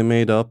probably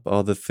made up,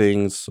 other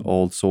things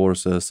old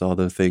sources,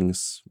 other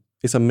things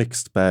it's a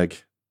mixed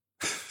bag,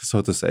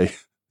 so to say.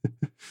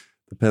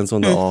 Depends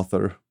on the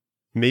author.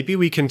 Maybe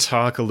we can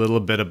talk a little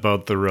bit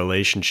about the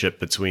relationship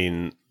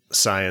between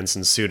science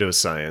and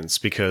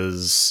pseudoscience,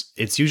 because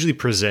it's usually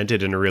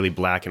presented in a really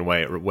black and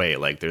white way.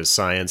 Like there's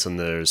science and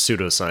there's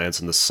pseudoscience,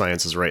 and the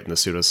science is right and the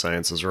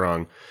pseudoscience is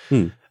wrong.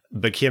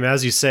 But Kim,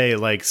 as you say,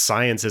 like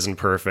science isn't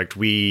perfect.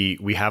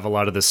 We have a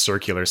lot of this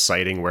circular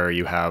citing where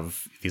you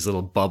have these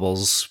little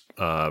bubbles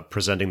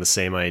presenting the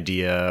same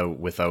idea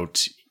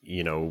without,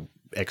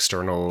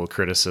 external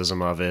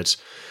criticism of it.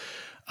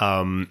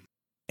 And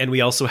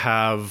we also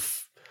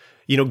have,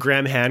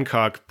 Graham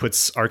Hancock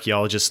puts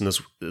archaeologists in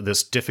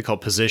this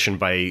difficult position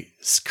by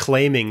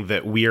claiming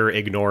that we're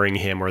ignoring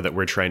him or that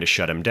we're trying to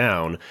shut him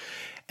down.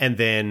 And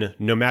then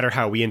no matter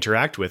how we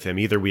interact with him,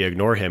 either we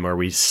ignore him or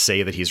we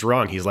say that he's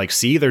wrong. He's like,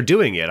 see, they're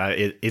doing it.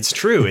 It's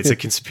true. It's a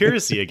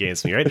conspiracy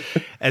against me, right?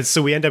 And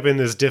so we end up in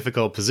this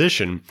difficult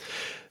position.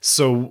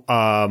 So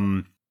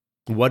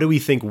what do we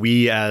think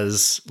we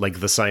as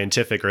like the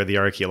scientific or the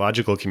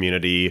archaeological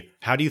community,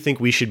 how do you think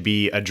we should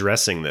be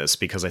addressing this?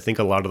 Because I think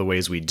a lot of the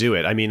ways we do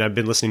it, I mean, I've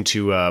been listening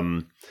to,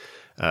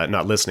 I've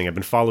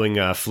been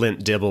following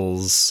Flint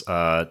Dibble's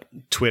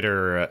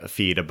Twitter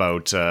feed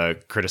about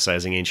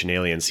criticizing Ancient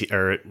Aliens,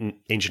 or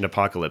Ancient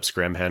Apocalypse,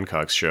 Graham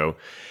Hancock's show.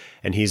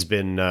 And he's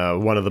been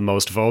one of the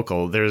most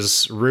vocal.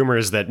 There's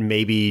rumors that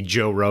maybe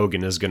Joe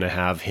Rogan is going to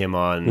have him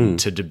on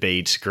to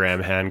debate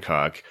Graham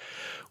Hancock,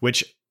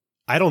 which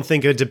I don't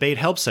think a debate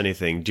helps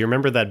anything. Do you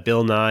remember that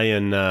Bill Nye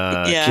and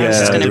I was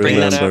just going to bring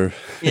that up.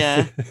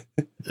 Yeah.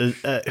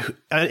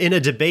 In a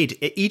debate,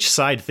 each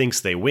side thinks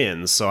they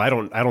win, so I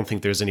don't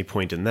think there's any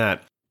point in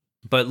that.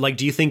 But like,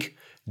 do you think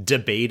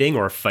debating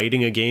or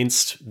fighting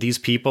against these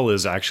people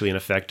is actually an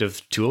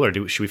effective tool,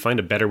 or should we find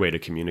a better way to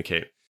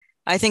communicate?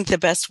 I think the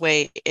best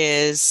way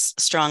is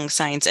strong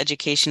science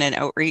education and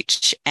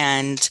outreach,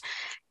 and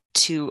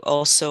to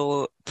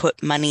also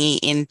put money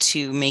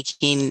into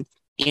making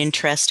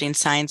interesting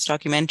science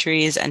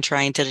documentaries and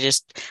trying to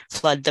just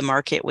flood the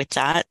market with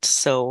that,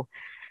 so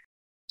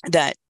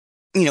that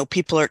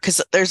people are, because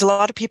there's a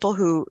lot of people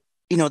who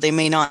they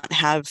may not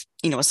have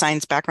a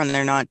science background,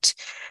 they're not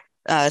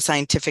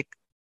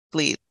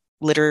scientifically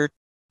literate,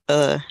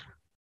 what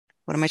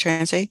am I trying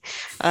to say,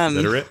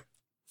 literate.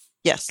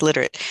 Yes,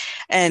 literate.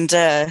 And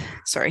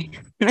sorry,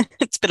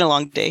 it's been a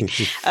long day.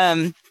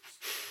 And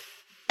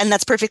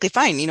that's perfectly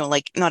fine.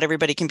 Like not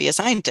everybody can be a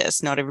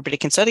scientist, not everybody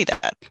can study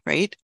that,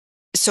 right?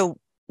 So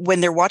when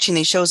they're watching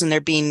these shows and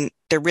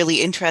they're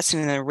really interested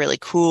and they're really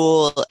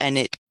cool, and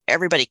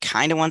everybody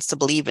kind of wants to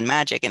believe in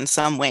magic in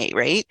some way,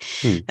 right?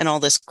 And all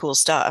this cool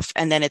stuff.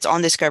 And then it's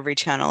on Discovery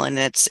Channel, and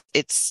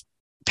it's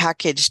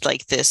packaged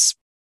like this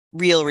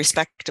real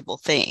respectable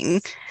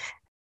thing.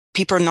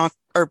 People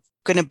are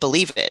going to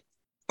believe it,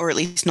 or at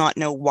least not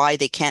know why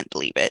they can't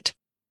believe it.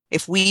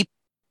 If we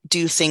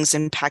do things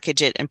and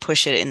package it and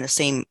push it in the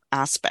same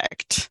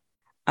aspect,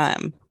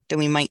 then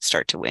we might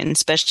start to win,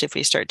 especially if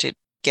we start to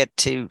get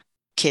to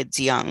kids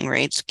young,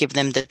 right? Give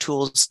them the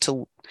tools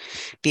to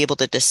be able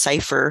to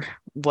decipher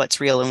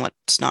what's real and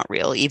what's not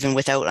real, even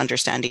without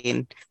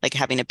understanding, like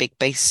having a big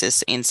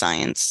basis in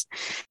science.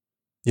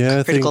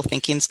 Yeah, critical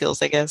thinking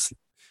skills, I guess.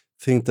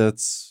 I think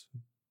that's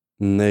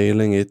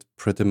nailing it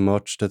pretty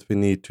much, that we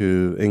need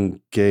to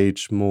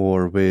engage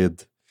more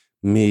with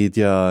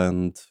media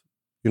and,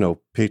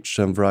 pitch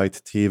and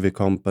write TV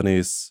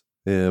companies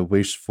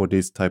wish for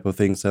these type of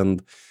things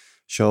and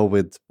show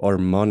with our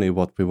money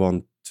what we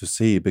want to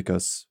see,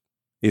 because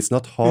it's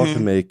not hard to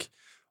make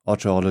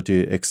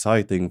archaeology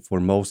exciting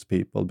for most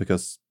people,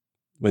 because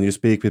when you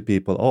speak with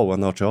people,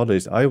 an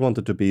archaeologist, I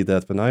wanted to be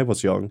that when I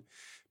was young.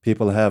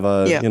 People have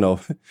a,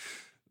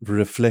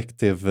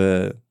 reflective,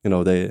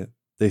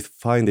 they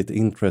find it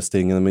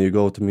interesting. And when you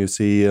go to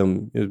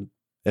museum,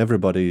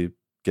 everybody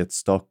gets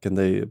stuck and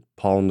they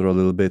ponder a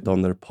little bit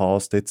on their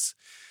past. It's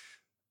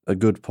a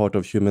good part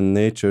of human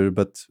nature,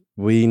 but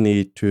we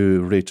need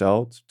to reach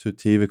out to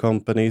TV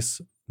companies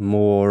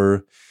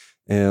more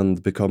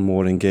and become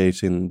more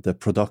engaged in the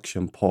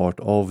production part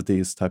of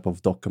these type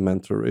of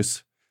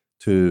documentaries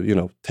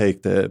to,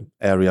 take the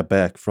area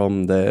back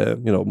from the,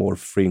 more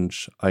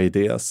fringe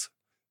ideas.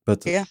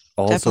 But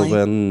also definitely.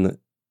 When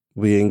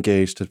we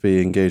engage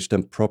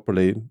them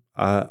properly.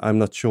 I'm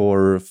not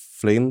sure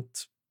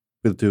Flint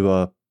will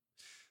do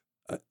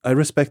I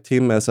respect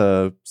him as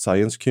a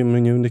science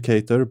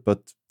communicator,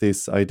 but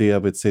this idea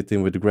with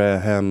sitting with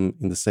Graham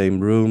in the same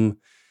room,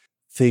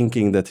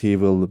 thinking that he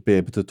will be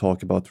able to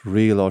talk about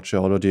real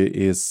archaeology,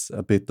 is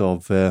a bit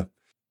of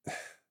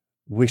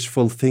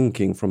wishful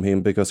thinking from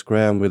him, because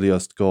Graham will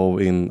just go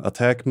in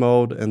attack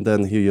mode and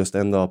then he just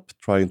end up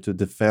trying to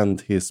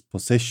defend his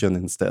position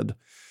instead.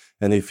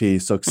 And if he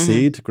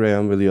succeeds,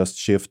 Graham will just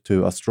shift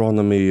to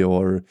astronomy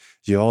or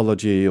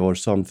geology or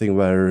something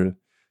where,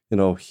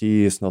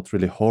 he is not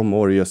really home,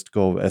 or just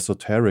go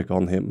esoteric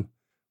on him,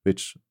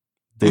 which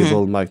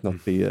Dibble might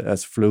not be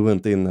as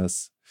fluent in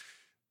as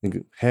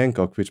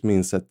Hancock, which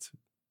means that,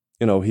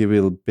 he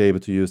will be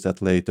able to use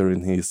that later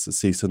in his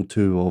season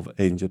 2 of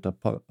Ancient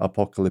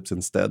Apocalypse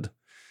instead.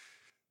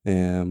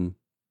 I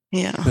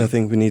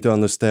think we need to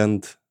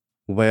understand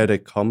where they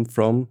come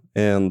from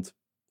and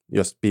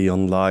just be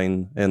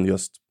online and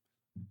just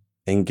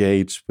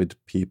engage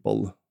with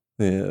people,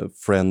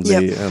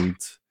 friendly, and,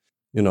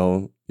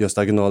 just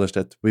acknowledge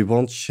that we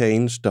won't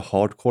change the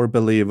hardcore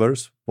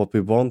believers. What we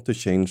want to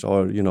change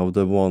are,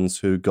 the ones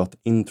who got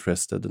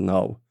interested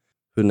now,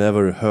 who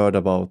never heard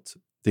about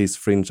this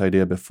fringe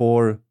idea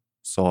before,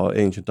 saw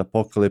Ancient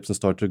Apocalypse and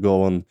started to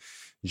go on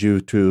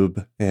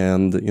YouTube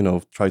and,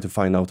 try to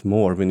find out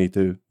more. We need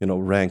to,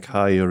 rank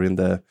higher in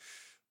the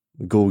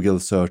Google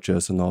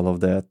searches and all of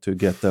that to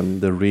get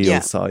them the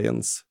real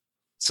science.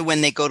 So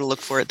when they go to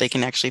look for it, they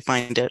can actually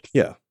find it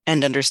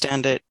and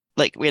understand it.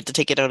 Like, we have to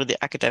take it out of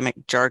the academic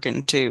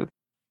jargon too.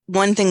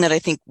 One thing that I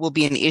think will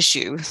be an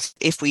issue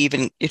if we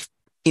can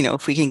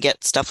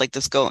get stuff like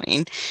this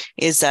going,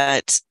 is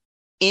that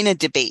in a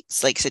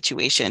debates like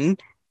situation,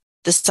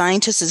 the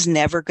scientist is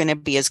never going to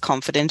be as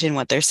confident in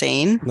what they're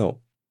saying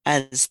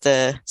as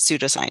the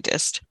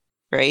pseudoscientist,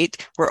 right?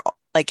 We're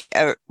like,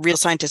 a real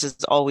scientist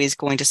is always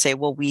going to say,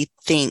 well, we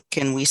think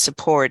and we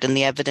support and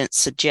the evidence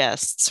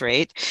suggests,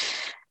 right?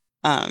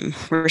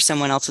 Where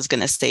someone else is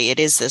going to say, it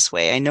is this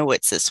way, I know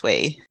it's this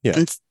way.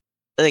 And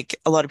like,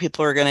 a lot of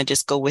people are going to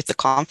just go with the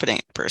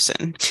confident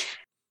person,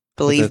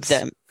 believe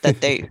them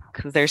that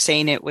they're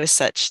saying it with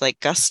such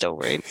like gusto,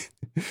 right?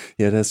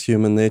 That's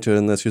human nature.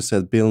 And as you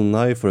said, Bill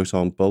Nye, for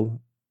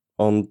example,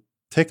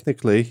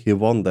 technically he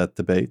won that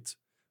debate.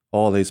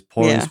 All his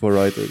points were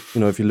right.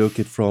 If you look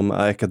at from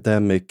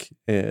academic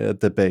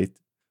debate,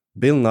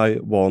 Bill Nye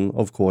won,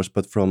 of course,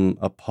 but from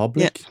a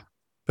public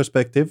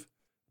perspective,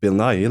 Bill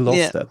Nye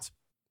lost that.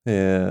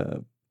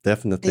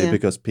 Definitely,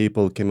 because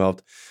people came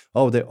out,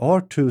 there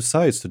are two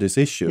sides to this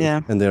issue,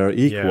 and they are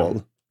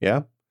equal.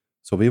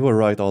 So we were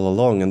right all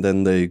along, and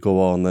then they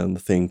go on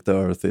and think the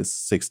Earth is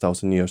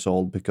 6,000 years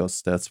old,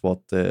 because that's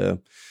what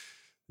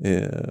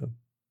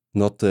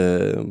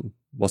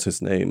what's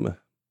his name?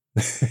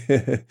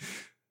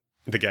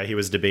 The guy he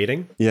was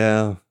debating?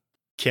 Yeah.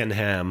 Ken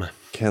Ham.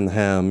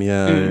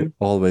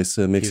 Always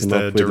mix He's him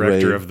up with Ray. He's the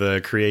director of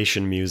the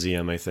Creation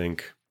Museum, I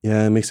think.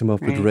 Yeah, mix him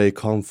up with Ray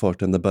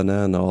Comfort and the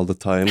banana all the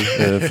time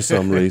for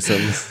some reason.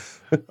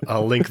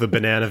 I'll link the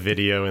banana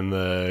video in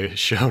the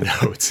show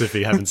notes if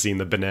you haven't seen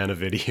the banana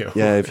video.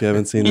 Yeah, if you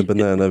haven't seen the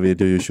banana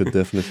video, you should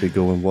definitely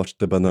go and watch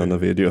the banana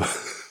video.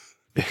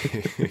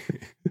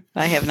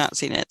 I have not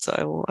seen it, so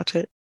I will watch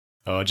it.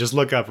 Oh, just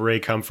look up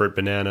Ray Comfort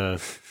banana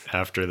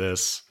after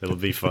this. It'll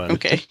be fun.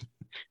 Okay.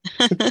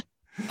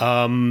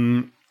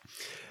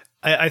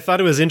 I thought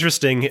it was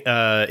interesting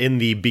in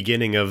the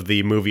beginning of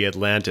the movie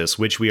Atlantis,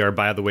 which we are,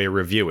 by the way,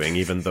 reviewing,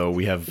 even though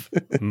we have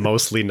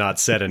mostly not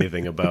said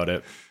anything about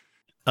it.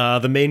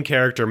 The main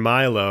character,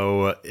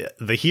 Milo,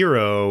 the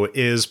hero,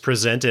 is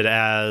presented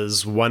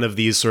as one of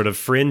these sort of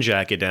fringe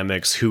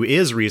academics who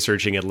is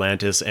researching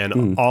Atlantis,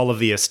 and all of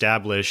the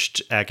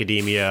established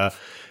academia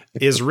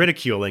is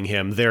ridiculing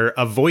him. They're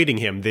avoiding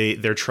him.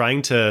 They're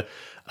trying to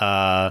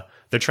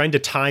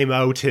time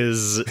out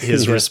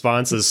his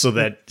responses so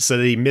that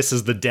he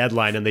misses the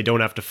deadline and they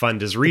don't have to fund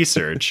his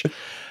research.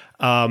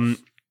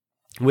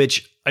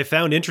 Which I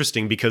found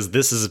interesting because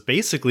this is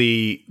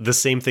basically the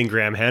same thing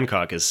Graham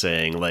Hancock is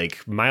saying.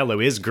 Like, Milo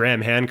is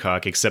Graham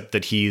Hancock, except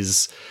that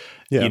he's,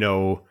 you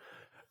know,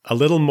 a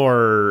little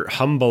more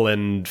humble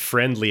and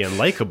friendly and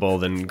likable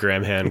than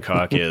Graham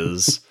Hancock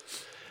is.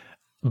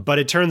 But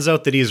it turns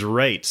out that he's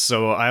right.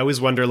 So I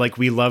always wonder, like,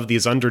 we love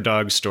these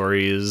underdog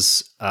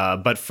stories,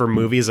 but for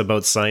movies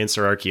about science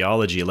or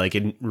archaeology, like,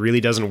 it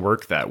really doesn't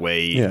work that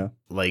way. Yeah.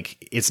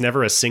 Like, it's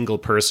never a single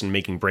person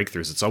making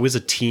breakthroughs. It's always a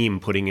team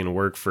putting in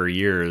work for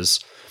years.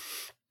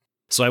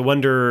 So I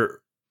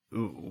wonder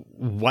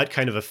what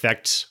kind of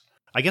effect,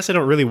 I guess I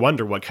don't really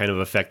wonder what kind of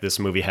effect this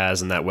movie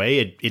has in that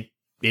way.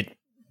 It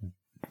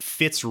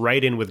fits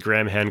right in with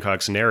Graham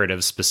Hancock's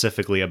narrative,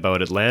 specifically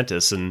about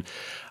Atlantis. And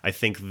I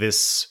think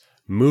this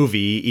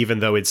movie, even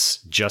though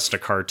it's just a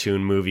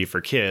cartoon movie for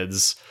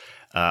kids,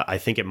 I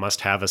think it must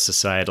have a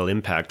societal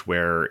impact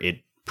where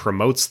it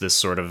promotes this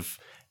sort of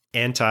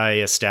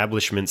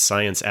anti-establishment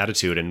science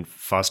attitude and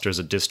fosters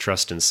a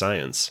distrust in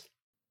science.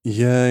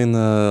 Yeah, in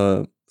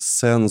a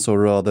sense, or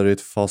rather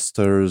it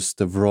fosters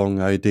the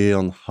wrong idea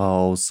on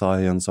how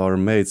science are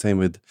made. Same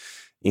with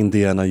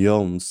Indiana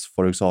Jones,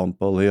 for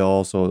example. He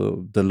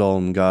also the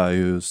lone guy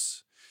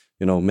who's,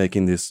 you know,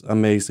 making these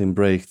amazing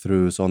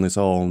breakthroughs on his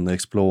own,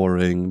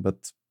 exploring,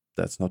 but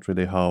that's not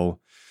really how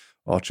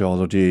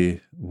archaeology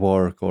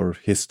work or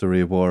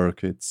history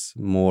work. It's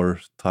more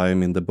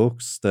time in the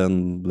books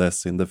than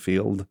less in the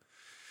field.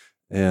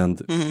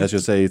 And as you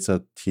say, it's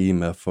a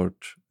team effort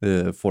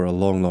for a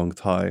long, long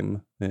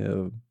time.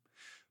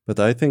 But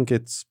I think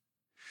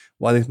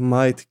while it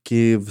might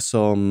give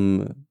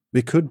some,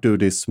 we could do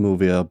this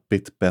movie a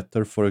bit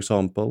better, for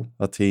example,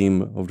 a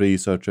team of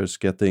researchers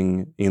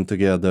getting in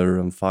together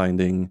and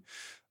finding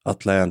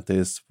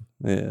Atlantis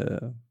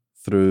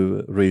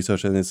through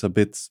research. And it's a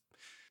bit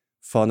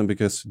funny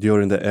because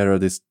during the era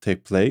this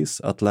take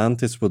place,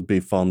 Atlantis would be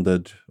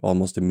funded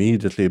almost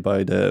immediately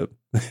by the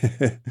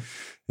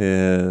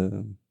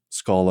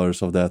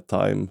scholars of that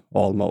time,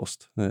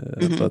 almost.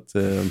 But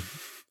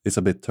it's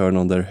a bit turned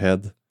on their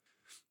head.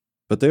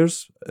 But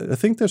I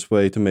think there's a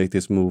way to make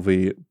this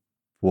movie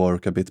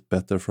work a bit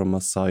better from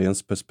a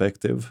science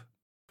perspective.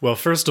 Well,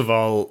 first of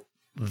all,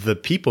 the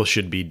people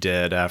should be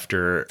dead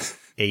after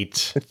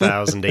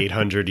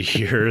 8,800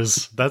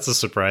 years. That's a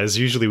surprise.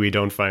 Usually we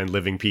don't find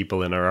living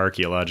people in our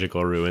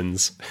archaeological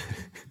ruins.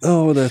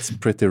 Oh, that's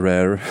pretty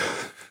rare.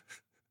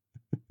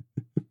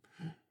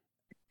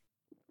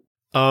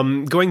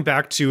 Going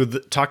back to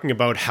talking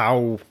about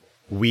how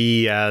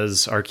we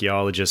as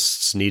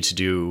archaeologists need to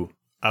do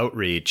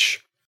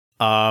outreach,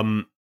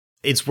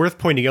 it's worth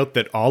pointing out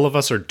that all of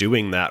us are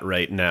doing that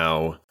right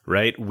now,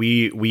 right?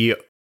 We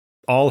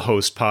all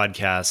host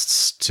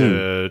podcasts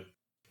to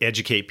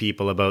educate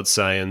people about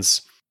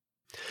science.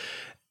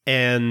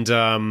 And,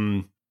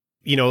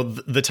 you know,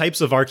 the types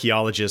of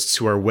archaeologists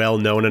who are well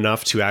known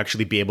enough to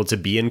actually be able to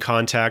be in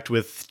contact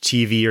with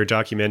TV or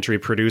documentary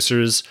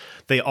producers,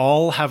 they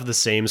all have the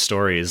same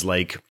stories.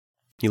 Like,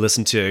 you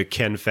listen to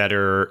Ken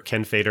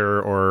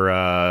Feder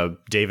or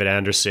David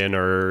Anderson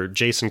or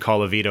Jason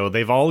Colavito.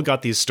 They've all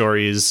got these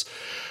stories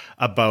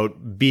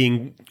about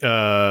being,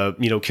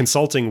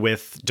 consulting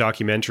with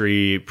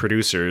documentary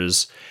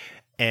producers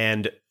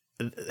and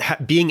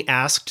being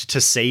asked to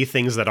say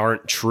things that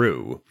aren't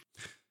true.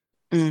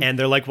 And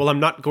they're like, well, I'm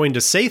not going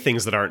to say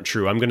things that aren't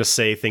true. I'm going to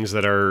say things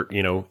that are,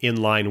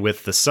 in line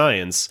with the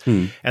science.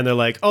 And they're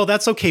like, oh,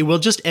 that's okay. We'll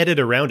just edit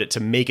around it to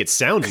make it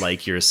sound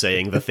like you're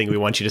saying the thing we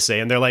want you to say.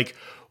 And they're like,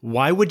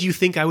 why would you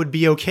think I would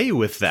be okay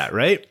with that?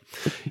 Right.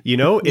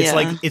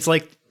 It's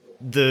like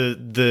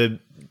the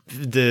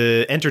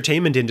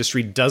entertainment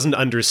industry doesn't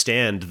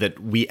understand that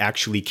we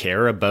actually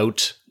care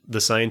about the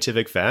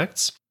scientific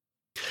facts.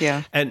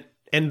 Yeah.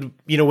 And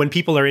when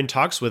people are in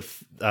talks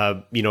with,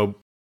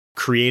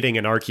 creating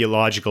an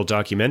archaeological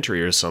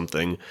documentary or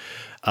something,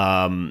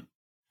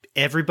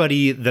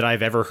 everybody that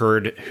I've ever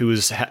heard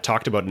who's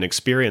talked about an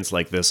experience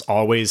like this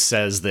always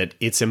says that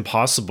it's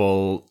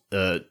impossible.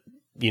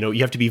 You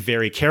have to be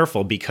very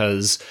careful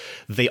because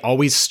they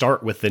always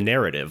start with the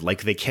narrative.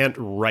 Like, they can't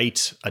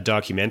write a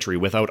documentary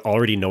without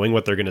already knowing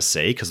what they're going to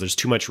say because there's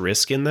too much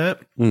risk in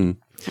that.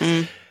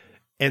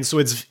 And so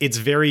it's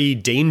very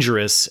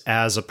dangerous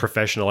as a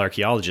professional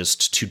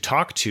archaeologist to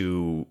talk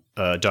to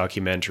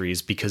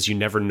documentaries because you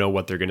never know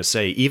what they're going to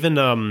say. Even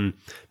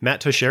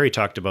Matt Tosheri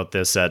talked about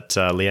this at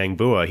Liang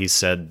Bua. He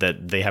said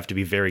that they have to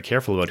be very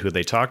careful about who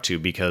they talk to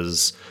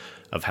because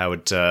of how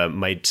it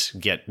might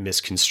get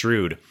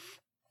misconstrued.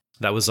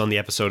 That was on the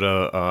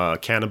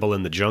episode Cannibal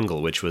in the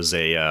Jungle, which was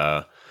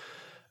a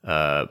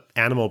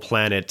Animal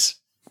Planet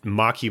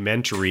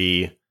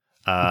mockumentary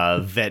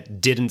that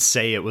didn't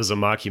say it was a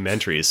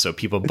mockumentary, so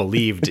people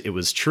believed it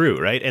was true,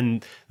 right?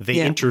 And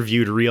they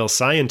interviewed real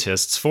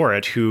scientists for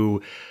it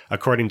who,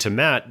 according to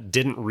Matt,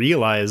 didn't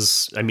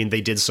realize, I mean,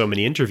 they did so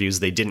many interviews,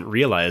 they didn't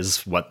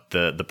realize what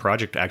the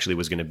project actually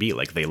was going to be.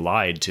 Like, they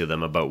lied to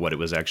them about what it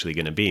was actually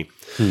going to be.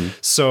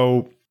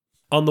 So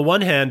on the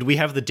one hand, we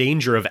have the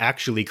danger of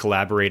actually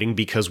collaborating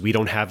because we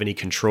don't have any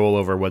control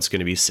over what's going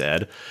to be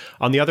said.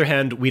 On the other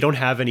hand, we don't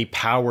have any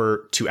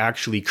power to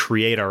actually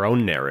create our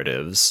own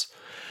narratives.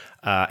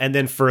 And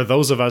then for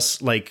those of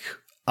us, like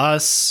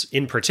us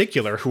in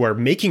particular, who are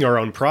making our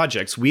own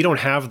projects, we don't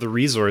have the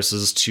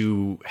resources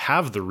to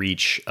have the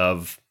reach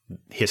of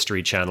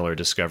History Channel or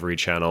Discovery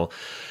Channel.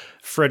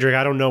 Frederick,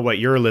 I don't know what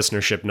your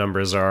listenership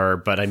numbers are,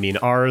 but I mean,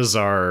 ours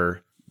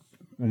are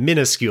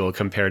minuscule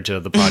compared to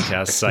the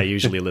podcasts I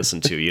usually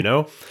listen to, you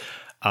know?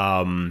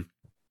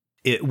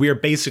 We're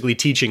basically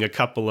teaching a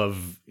couple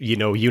of,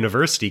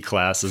 university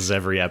classes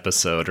every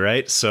episode,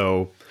 right?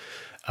 So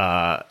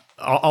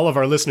all of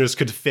our listeners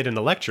could fit in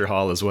a lecture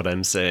hall is what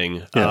I'm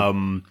saying.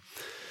 Yeah.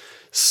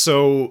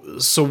 So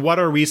what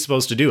are we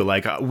supposed to do?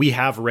 Like, we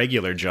have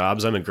regular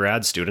jobs. I'm a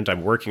grad student.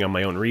 I'm working on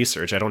my own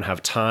research. I don't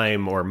have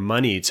time or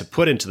money to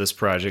put into this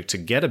project to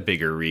get a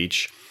bigger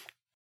reach.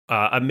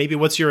 Maybe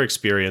what's your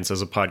experience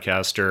as a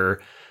podcaster?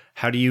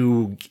 How do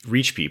you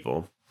reach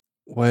people?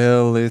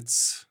 Well,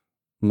 it's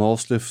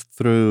mostly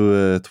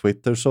through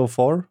Twitter so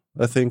far,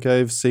 I think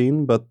I've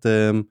seen. But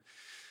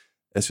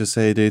as you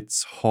said,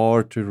 it's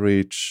hard to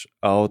reach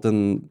out.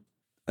 And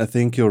I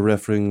think your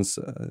reference,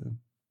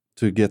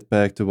 to get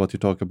back to what you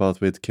talk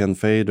about with Ken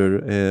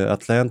Fader,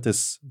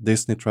 Atlantis,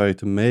 Disney tried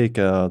to make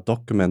a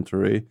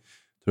documentary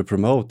to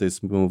promote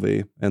this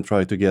movie and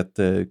try to get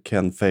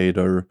Ken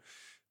Fader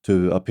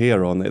to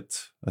appear on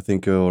it. I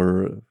think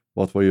you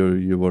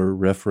were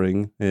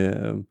referring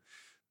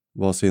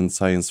was in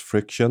Science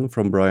Friction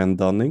from Brian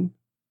Dunning,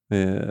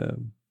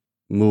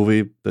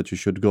 movie that you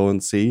should go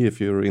and see if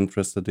you're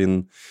interested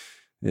in,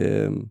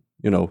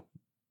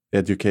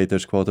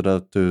 educators quoted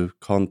out to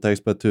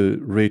context, but to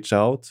reach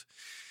out.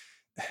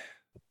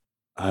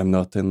 I'm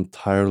not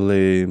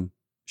entirely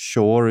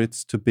sure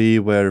it's to be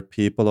where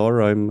people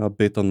are. I'm a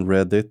bit on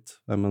Reddit.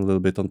 I'm a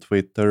little bit on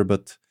Twitter,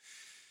 but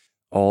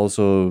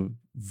also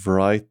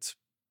write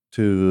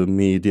to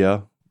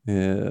media,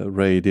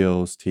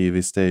 radios,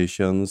 TV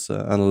stations.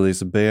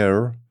 Annalise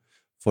Baer,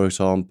 for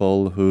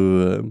example,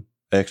 who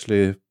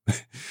actually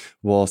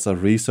was a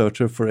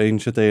researcher for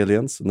Ancient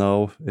Aliens,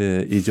 now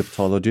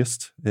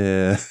Egyptologist,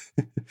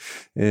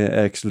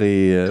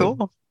 actually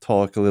cool.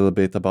 Talk a little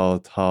bit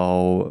about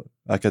how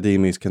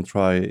academics can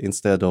try,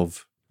 instead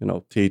of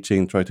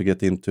teaching, try to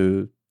get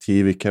into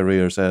TV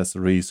careers as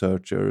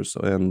researchers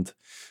and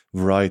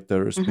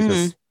writers,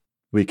 because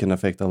we can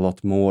affect a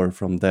lot more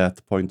from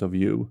that point of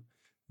view.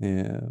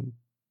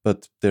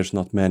 But there's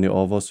not many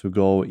of us who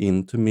go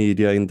into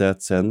media in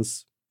that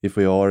sense. If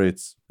we are,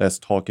 it's as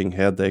talking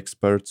head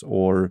experts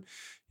or,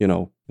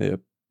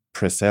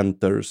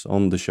 presenters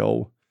on the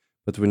show.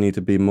 But we need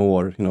to be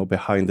more,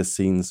 behind the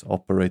scenes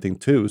operating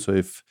too. So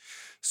if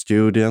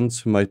students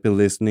who might be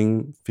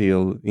listening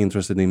feel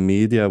interested in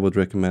media, I would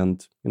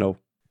recommend,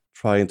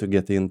 trying to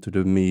get into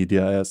the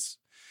media as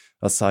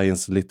a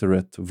science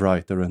literate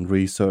writer and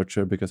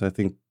researcher, because I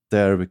think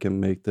there we can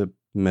make the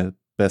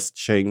best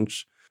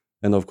change.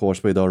 And of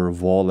course, with our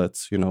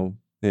wallets,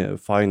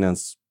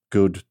 finance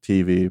good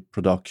TV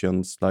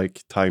productions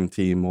like Time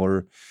Team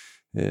or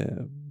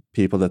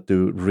people that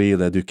do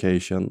real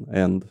education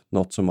and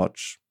not so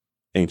much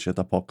Ancient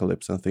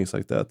Apocalypse and things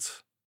like that.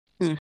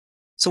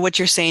 So what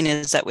you're saying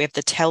is that we have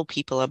to tell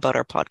people about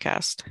our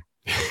podcast.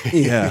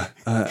 Yeah,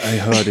 I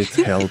heard it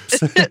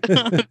helps.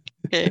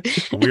 Okay.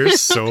 We're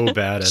so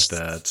bad at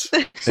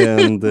that.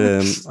 And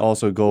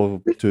also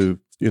go to,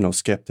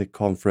 Skeptic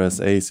Conference,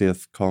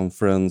 ACF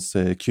Conference,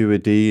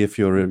 QED, if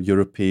you're a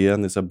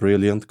European, is a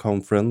brilliant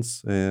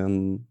conference.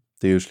 And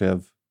they usually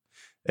have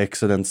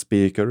excellent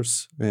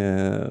speakers.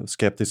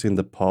 Skeptics in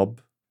the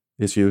Pub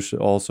is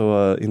usually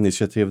also an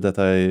initiative that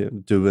I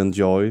do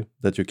enjoy,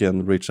 that you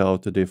can reach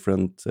out to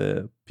different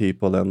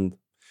people and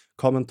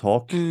come and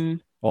talk.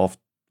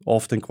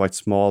 Often quite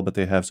small, but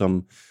they have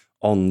some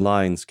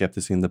online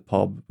Skeptics in the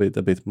Pub with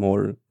a bit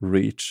more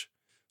reach.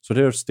 So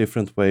there's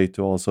different way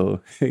to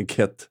also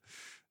get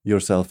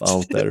yourself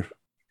out there.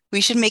 We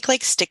should make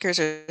like stickers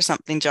or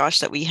something, Josh,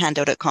 that we hand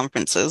out at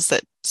conferences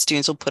that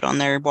students will put on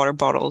their water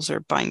bottles or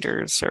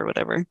binders or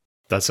whatever.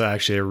 That's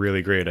actually a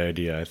really great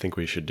idea. I think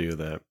we should do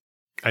that.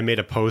 I made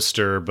a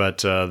poster, but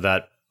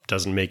that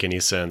doesn't make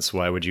any sense.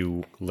 Why would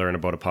you learn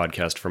about a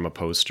podcast from a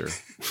poster?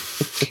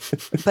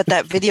 But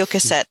that video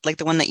cassette, like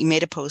the one that you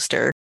made a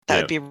poster, that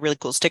would be a really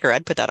cool sticker.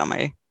 I'd put that on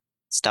my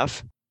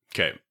stuff.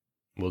 Okay,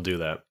 we'll do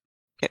that.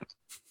 Okay.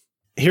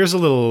 Here's a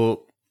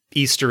little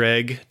Easter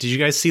egg. Did you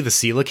guys see the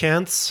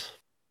coelacanths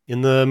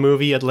in the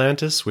movie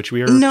Atlantis, which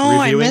we are reviewing?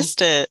 No, I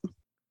missed it.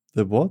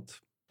 The what?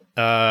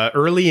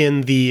 early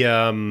in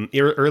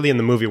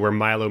the movie where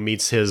Milo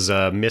meets his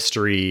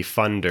mystery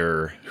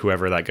funder,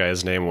 whoever that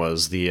guy's name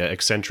was, the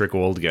eccentric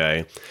old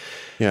guy.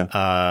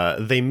 Yeah.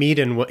 They meet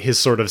in his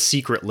sort of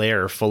secret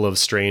lair full of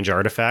strange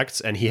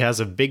artifacts, and he has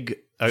a big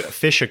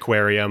fish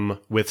aquarium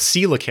with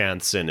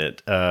coelacanths in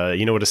it.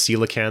 You know what a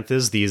coelacanth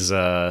is? These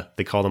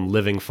they call them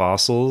living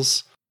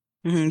fossils.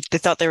 Mm-hmm. They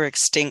thought they were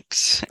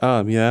extinct.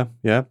 Yeah.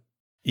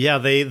 Yeah,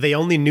 they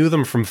only knew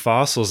them from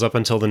fossils up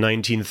until the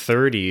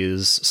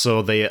 1930s,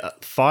 so they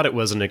thought it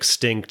was an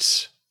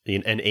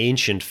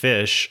ancient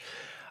fish,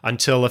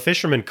 until a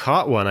fisherman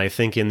caught one, I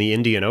think, in the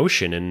Indian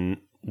Ocean in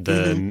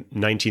the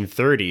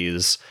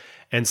 1930s.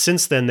 And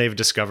since then, they've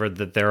discovered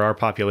that there are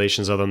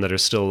populations of them that are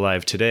still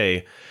alive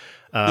today.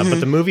 But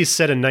the movie's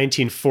set in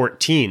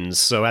 1914,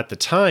 so at the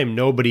time,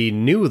 nobody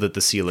knew that the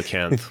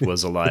coelacanth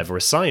was alive, or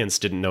science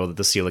didn't know that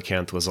the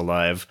coelacanth was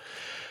alive.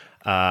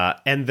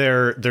 And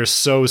they're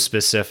so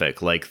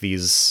specific, like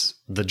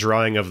the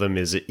drawing of them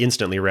is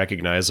instantly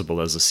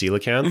recognizable as a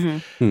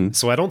coelacanth.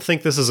 So I don't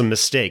think this is a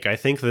mistake. I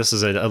think this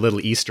is a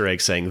little Easter egg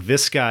saying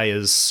this guy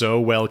is so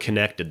well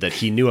connected that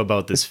he knew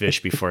about this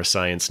fish before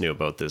science knew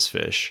about this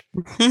fish.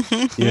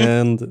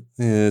 Yeah, and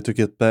to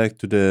get back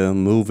to the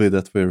movie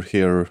that we're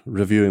here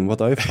reviewing, what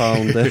I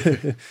found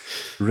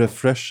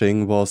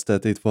refreshing was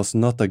that it was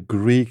not a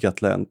Greek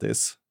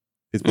Atlantis.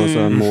 It was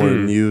a more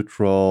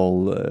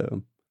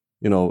neutral,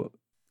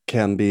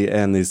 can be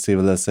any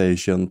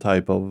civilization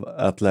type of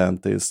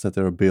Atlantis that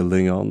they're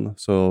building on.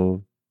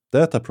 So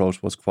that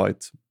approach was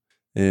quite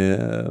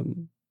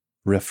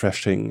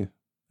refreshing,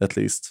 at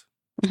least.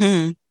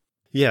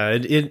 Yeah,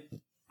 it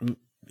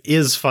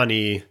is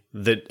funny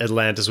that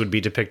Atlantis would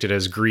be depicted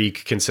as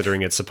Greek,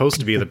 considering it's supposed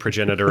to be the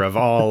progenitor of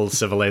all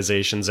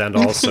civilizations, and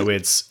also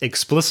it's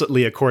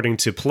explicitly, according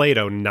to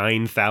Plato,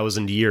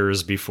 9,000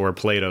 years before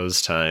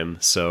Plato's time.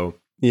 So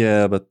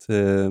yeah, but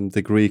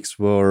the Greeks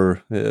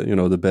were,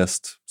 the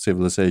best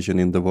civilization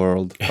in the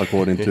world,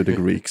 according to the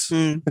Greeks.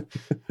 And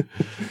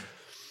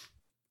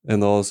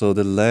also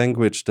the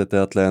language that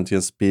the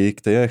Atlanteans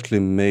speak, they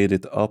actually made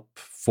it up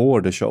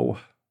for the show.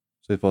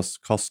 So it was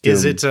costume.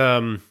 Is it?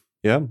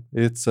 Yeah,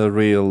 it's a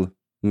real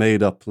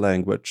made-up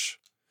language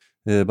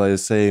by the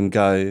same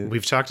guy.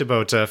 We've talked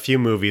about a few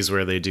movies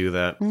where they do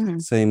that.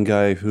 Same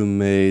guy who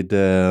made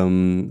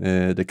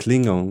the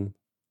Klingon.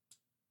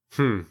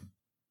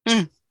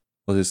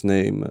 What's his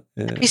name?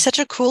 It'd be such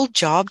a cool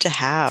job to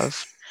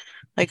have.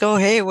 Like, oh,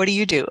 hey, what do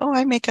you do? Oh,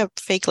 I make up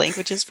fake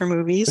languages for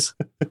movies.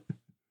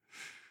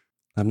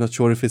 I'm not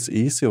sure if it's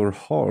easy or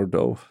hard,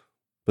 though.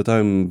 But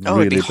I'm Oh,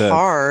 really it'd be bad.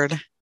 hard.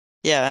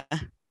 Yeah.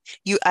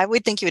 I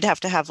would think you would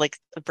have to have like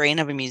the brain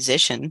of a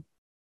musician,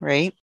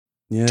 right?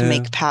 Yeah. To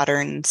make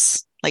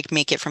patterns, like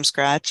make it from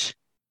scratch.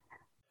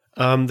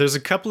 There's a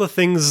couple of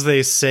things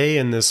they say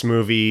in this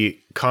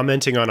movie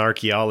commenting on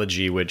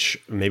archaeology, which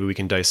maybe we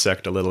can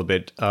dissect a little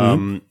bit.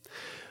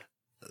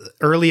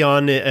 Early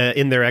on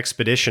in their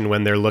expedition,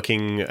 when they're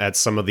looking at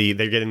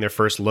they're getting their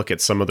first look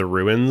at some of the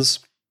ruins,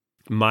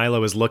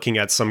 Milo is looking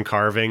at some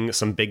carving,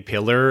 some big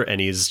pillar,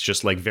 and he's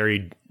just like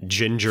very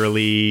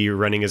gingerly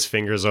running his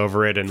fingers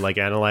over it and like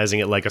analyzing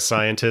it like a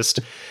scientist.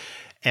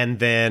 And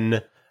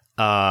then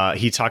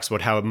he talks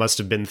about how it must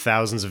have been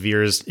thousands of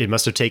years. It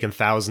must have taken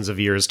thousands of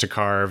years to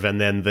carve. And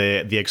then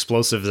the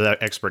explosives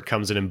expert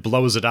comes in and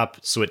blows it up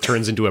so it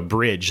turns into a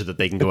bridge that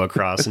they can go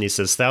across. And he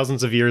says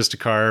thousands of years to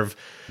carve,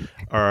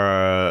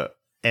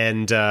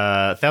 and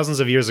thousands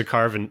of years to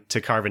carve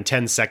in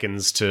 10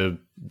 seconds to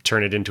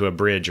turn it into a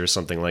bridge or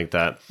something like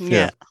that.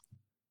 Yeah.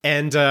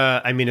 And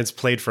I mean, it's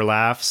played for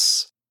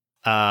laughs,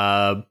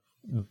 but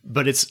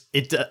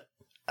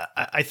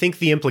I think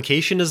the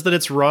implication is that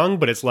it's wrong,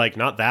 but it's like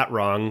not that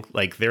wrong.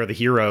 Like they're the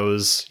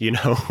heroes,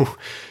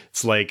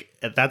 It's like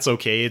that's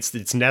okay.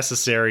 It's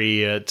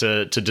necessary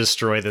to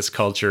destroy this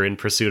culture in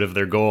pursuit of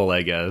their goal,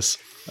 I guess.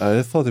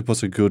 I thought it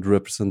was a good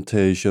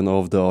representation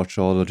of the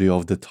archaeology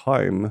of the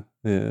time.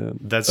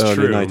 That's early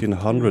true.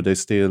 1900, they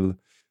still.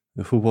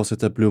 Who was it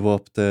that blew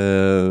up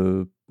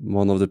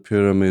one of the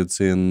pyramids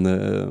in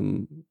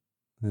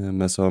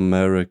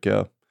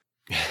Mesoamerica?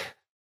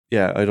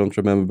 Yeah, I don't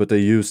remember, but they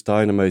used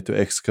dynamite to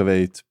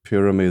excavate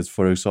pyramids,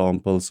 for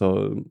example.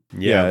 So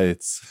yeah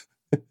it's.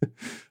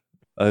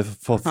 I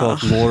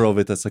thought more of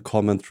it as a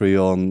commentary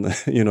on,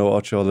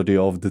 archaeology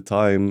of the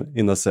time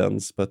in a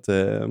sense. But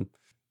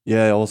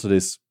also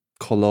this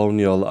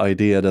colonial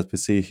idea that we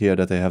see here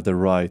that they have the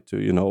right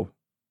to,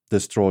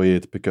 destroy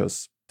it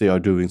because they are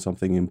doing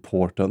something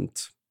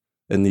important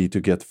and need to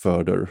get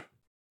further.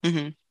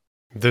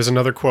 There's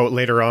another quote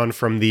later on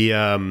from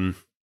the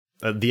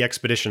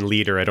expedition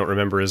leader, I don't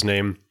remember his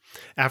name,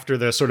 after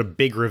the sort of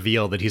big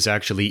reveal that he's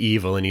actually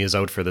evil and he is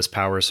out for this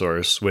power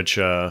source, which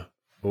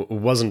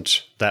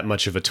wasn't that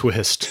much of a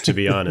twist, to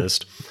be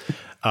honest.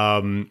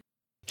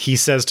 He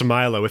says to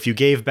Milo, if you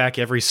gave back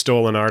every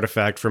stolen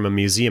artifact from a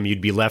museum, you'd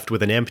be left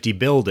with an empty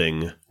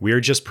building. We're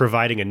just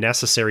providing a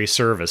necessary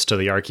service to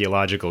the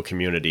archaeological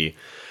community,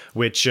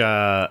 which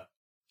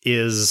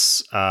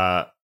is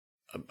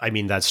I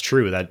mean, that's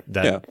true.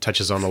 That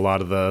touches on a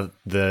lot of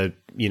the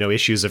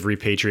issues of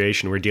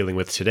repatriation we're dealing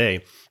with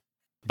today.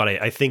 But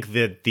I think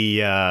that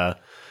the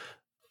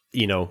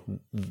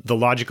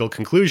logical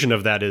conclusion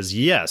of that is,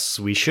 yes,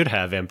 we should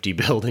have empty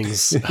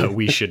buildings.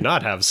 We should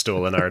not have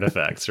stolen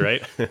artifacts,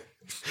 right?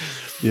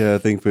 Yeah, I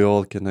think we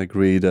all can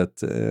agree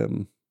that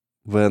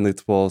when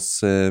it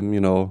was,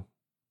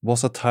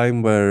 was a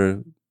time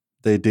where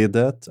they did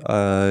that.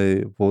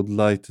 I would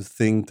like to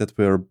think that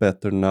we are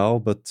better now,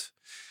 but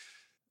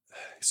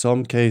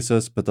some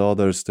cases, but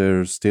others,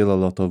 there's still a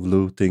lot of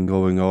looting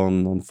going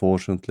on,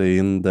 unfortunately,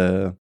 in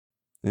the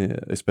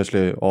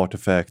especially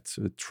artifact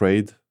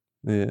trade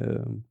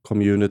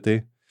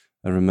community.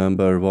 I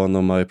remember one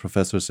of my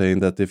professors saying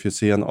that if you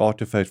see an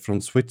artifact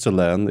from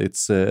Switzerland,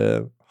 it's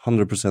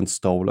 100%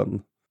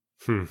 stolen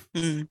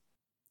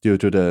due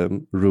to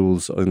the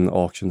rules in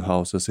auction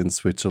houses in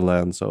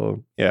Switzerland.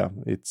 So yeah,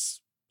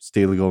 it's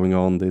still going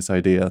on, this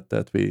idea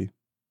that we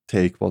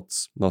take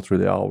what's not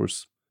really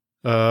ours.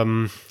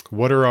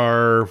 What are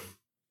our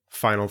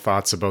final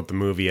thoughts about the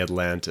movie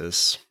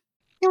Atlantis?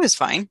 It was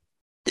fine.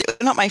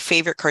 Not my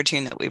favorite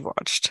cartoon that we've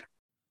watched.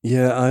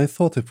 Yeah, I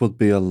thought it would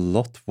be a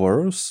lot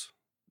worse,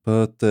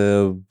 but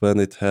when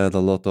it had a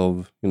lot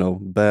of,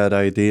 bad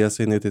ideas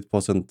in it, it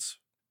wasn't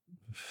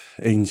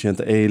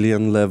ancient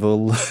alien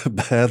level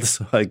bad,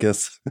 so I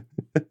guess.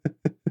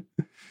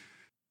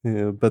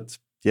 Yeah, but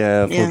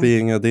for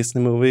being a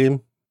Disney movie,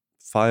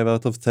 5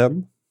 out of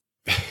 10.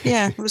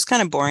 Yeah, it was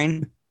kind of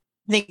boring.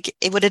 I think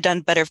it would have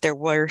done better if there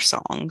were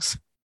songs.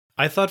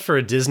 I thought for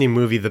a Disney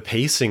movie, the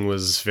pacing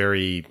was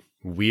very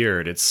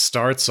weird. It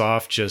starts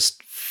off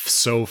just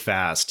so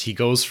fast. He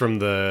goes from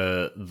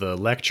the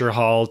lecture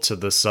hall to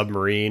the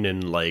submarine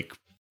in like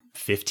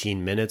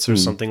 15 minutes or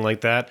something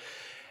like that.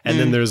 And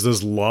then there's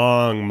this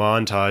long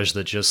montage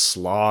that just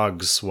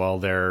slogs while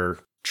they're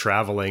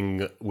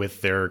traveling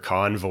with their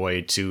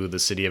convoy to the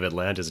city of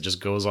Atlantis. It just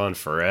goes on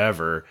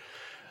forever.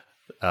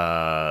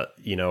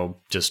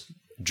 Just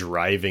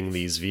driving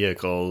these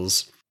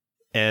vehicles.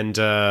 And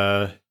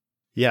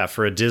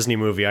for a Disney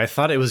movie, I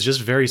thought it was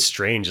just very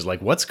strange.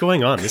 Like, what's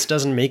going on? This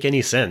doesn't make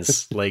any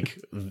sense.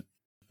 Like,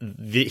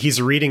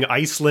 he's reading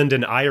Iceland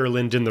and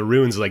Ireland in the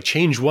runes. Like,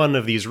 change one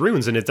of these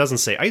runes, and it doesn't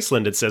say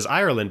Iceland, it says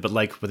Ireland. But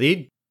like,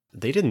 they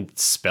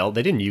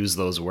didn't use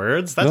those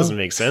words. That doesn't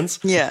make sense.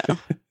 Yeah.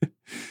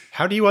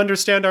 How do you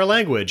understand our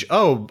language?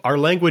 Oh, our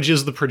language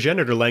is the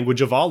progenitor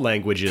language of all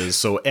languages,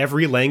 so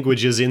every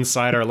language is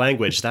inside our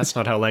language. That's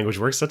not how language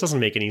works. That doesn't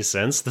make any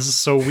sense. This is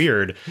so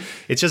weird.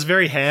 It's just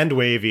very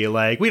hand-wavy,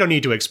 like, we don't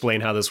need to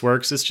explain how this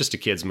works. It's just a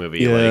kid's movie.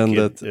 Yeah, and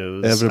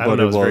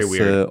everybody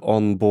was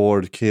on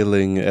board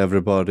killing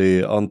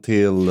everybody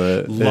until...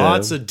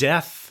 lots of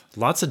death.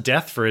 Lots of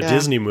death for a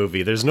Disney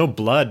movie. There's no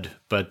blood,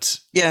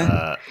 but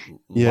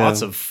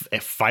lots of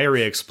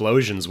fiery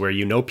explosions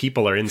where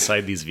people are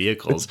inside these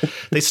vehicles.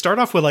 They start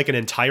off with like an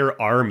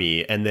entire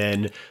army, and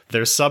then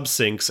their sub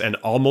sinks, and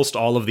almost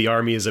all of the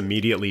army is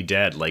immediately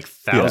dead. Like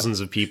thousands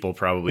of people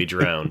probably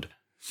drowned.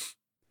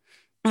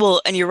 Well,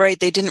 and you're right.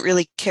 They didn't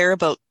really care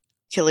about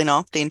killing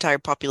off the entire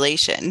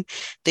population.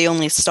 They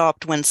only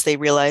stopped once they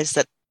realized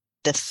that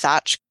the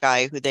Thatch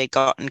guy who they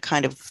gotten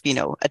kind of,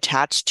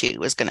 attached to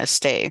was going to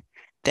stay.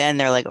 Then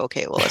they're like,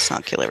 okay, well, let's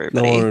not kill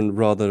everybody. Or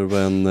rather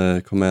when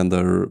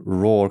Commander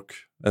Rourke,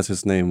 as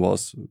his name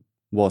was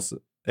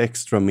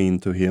extra mean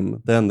to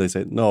him, then they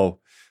said, no,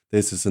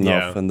 this is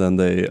enough. Yeah. And then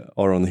they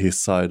are on his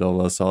side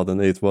all of a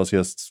sudden. It was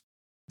just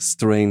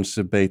strange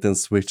bait and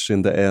switch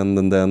in the end.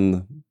 And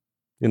then,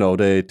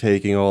 they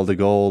taking all the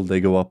gold, they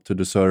go up to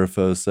the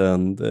surface,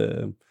 and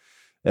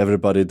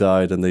everybody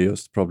died, and they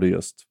probably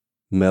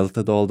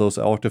melted all those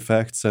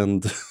artifacts,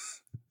 and...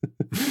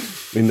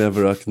 we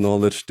never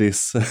acknowledged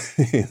this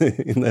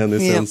in any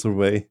sense or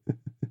way.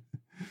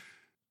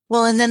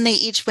 Well, and then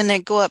when they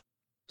go up,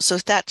 so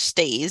Thatch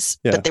stays,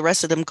 but the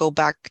rest of them go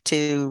back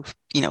to,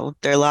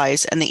 their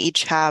lives, and they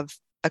each have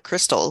a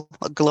crystal,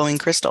 a glowing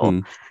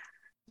crystal.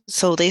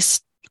 So they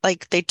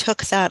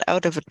took that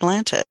out of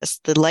Atlantis,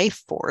 the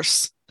life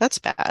force. That's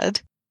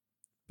bad.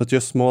 But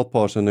just small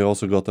parts, and they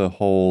also got a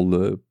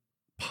whole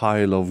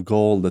pile of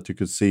gold that you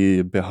could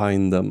see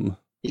behind them.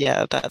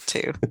 Yeah, that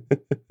too.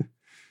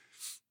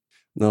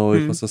 No,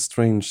 it was a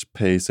strange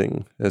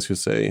pacing, as you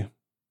say.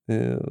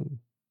 And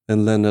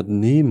Leonard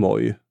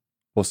Nimoy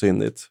was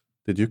in it.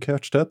 Did you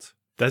catch that?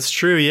 That's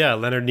true, yeah.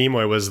 Leonard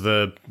Nimoy was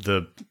the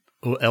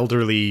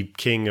elderly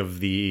king of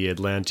the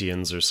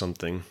Atlanteans or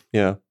something.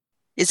 Yeah.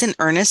 Isn't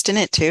Ernest in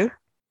it too?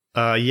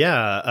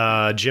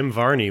 Jim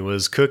Varney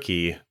was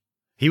Cookie.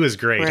 He was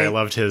great. Right. I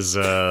loved his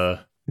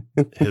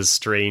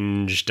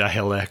strange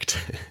dialect.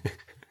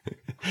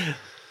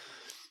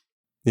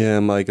 Yeah,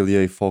 Michael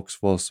J.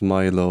 Fox was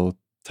Milo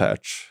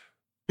Thatch.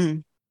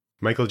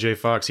 Michael J.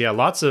 Fox, yeah,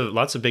 lots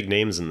of big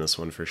names in this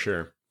one for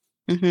sure.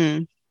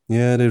 Mm-hmm.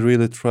 Yeah, they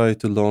really tried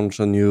to launch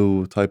a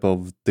new type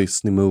of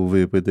Disney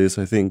movie with this.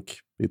 I think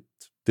it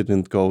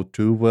didn't go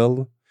too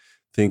well.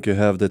 I think you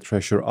have the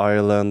Treasure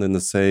Island in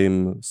the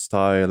same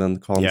style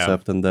and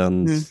concept, and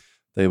then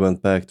they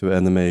went back to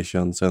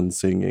animations and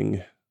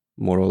singing,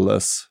 more or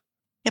less.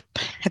 Yep.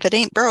 If it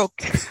ain't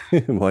broke.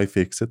 Why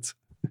fix it?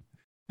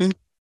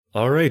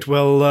 All right.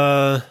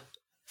 Well,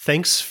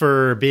 thanks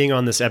for being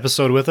on this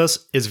episode with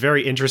us. It's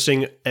very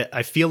interesting.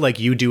 I feel like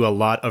you do a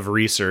lot of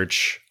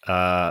research,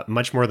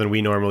 much more than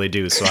we normally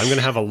do. So I'm going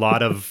to have a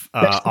lot of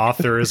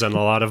authors and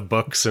a lot of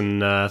books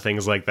and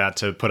things like that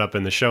to put up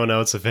in the show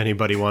notes if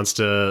anybody wants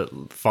to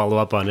follow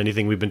up on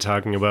anything we've been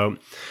talking about.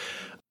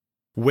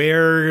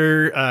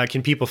 Where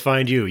can people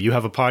find you? You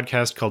have a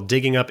podcast called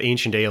Digging Up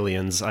Ancient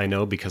Aliens, I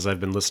know, because I've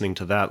been listening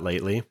to that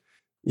lately.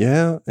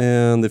 Yeah,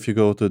 and if you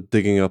go to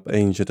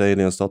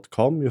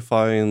diggingupancientaliens.com, you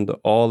find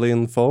all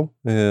info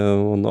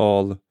on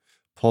all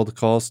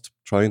podcasts.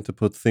 Trying to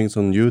put things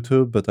on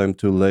YouTube, but I'm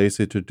too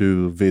lazy to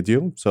do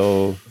video,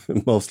 so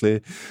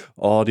mostly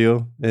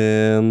audio.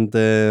 And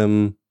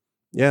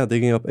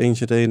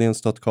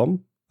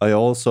diggingupancientaliens.com. I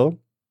also,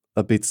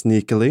 a bit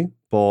sneakily,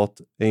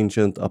 bought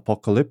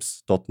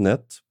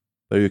ancientapocalypse.net,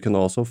 where you can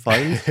also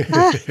find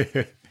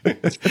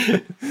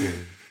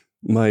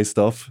my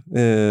stuff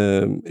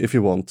if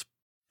you want.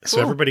 So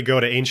everybody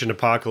go to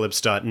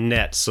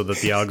ancientapocalypse.net so that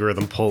the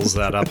algorithm pulls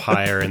that up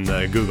higher in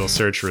the Google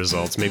search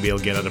results. Maybe it'll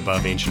get it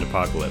above Ancient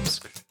Apocalypse.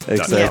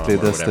 Exactly,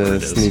 that's the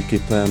sneaky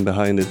plan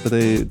behind it. But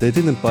they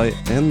didn't buy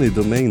any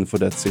domain for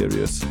that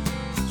series.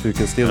 So you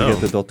can still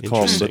get the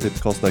 .com, but it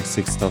cost like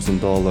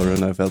 $6,000,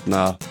 and I felt,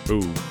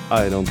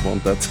 I don't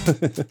want that.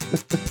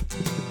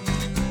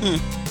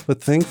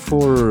 But thanks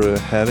for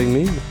having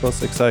me. It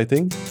was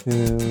exciting.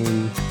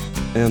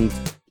 And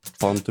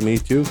fun to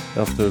meet you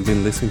after I've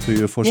been listening to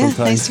you for some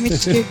time. Nice to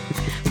meet you.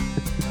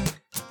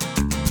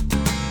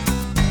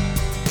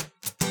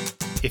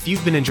 If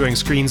you've been enjoying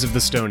Screens of the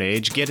Stone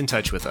Age, get in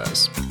touch with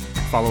us.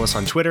 Follow us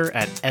on Twitter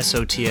at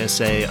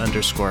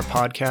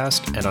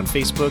SOTSA_podcast and on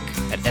Facebook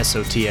at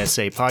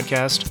SOTSA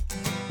podcast,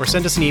 or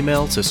send us an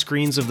email to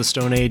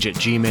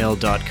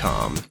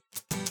screensofthestoneage@gmail.com.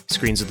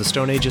 Screens of the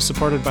Stone Age is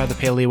supported by the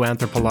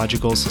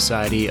Paleoanthropological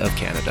Society of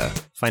Canada.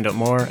 Find out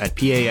more at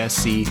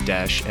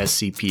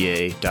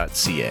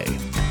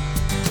pasc-scpa.ca.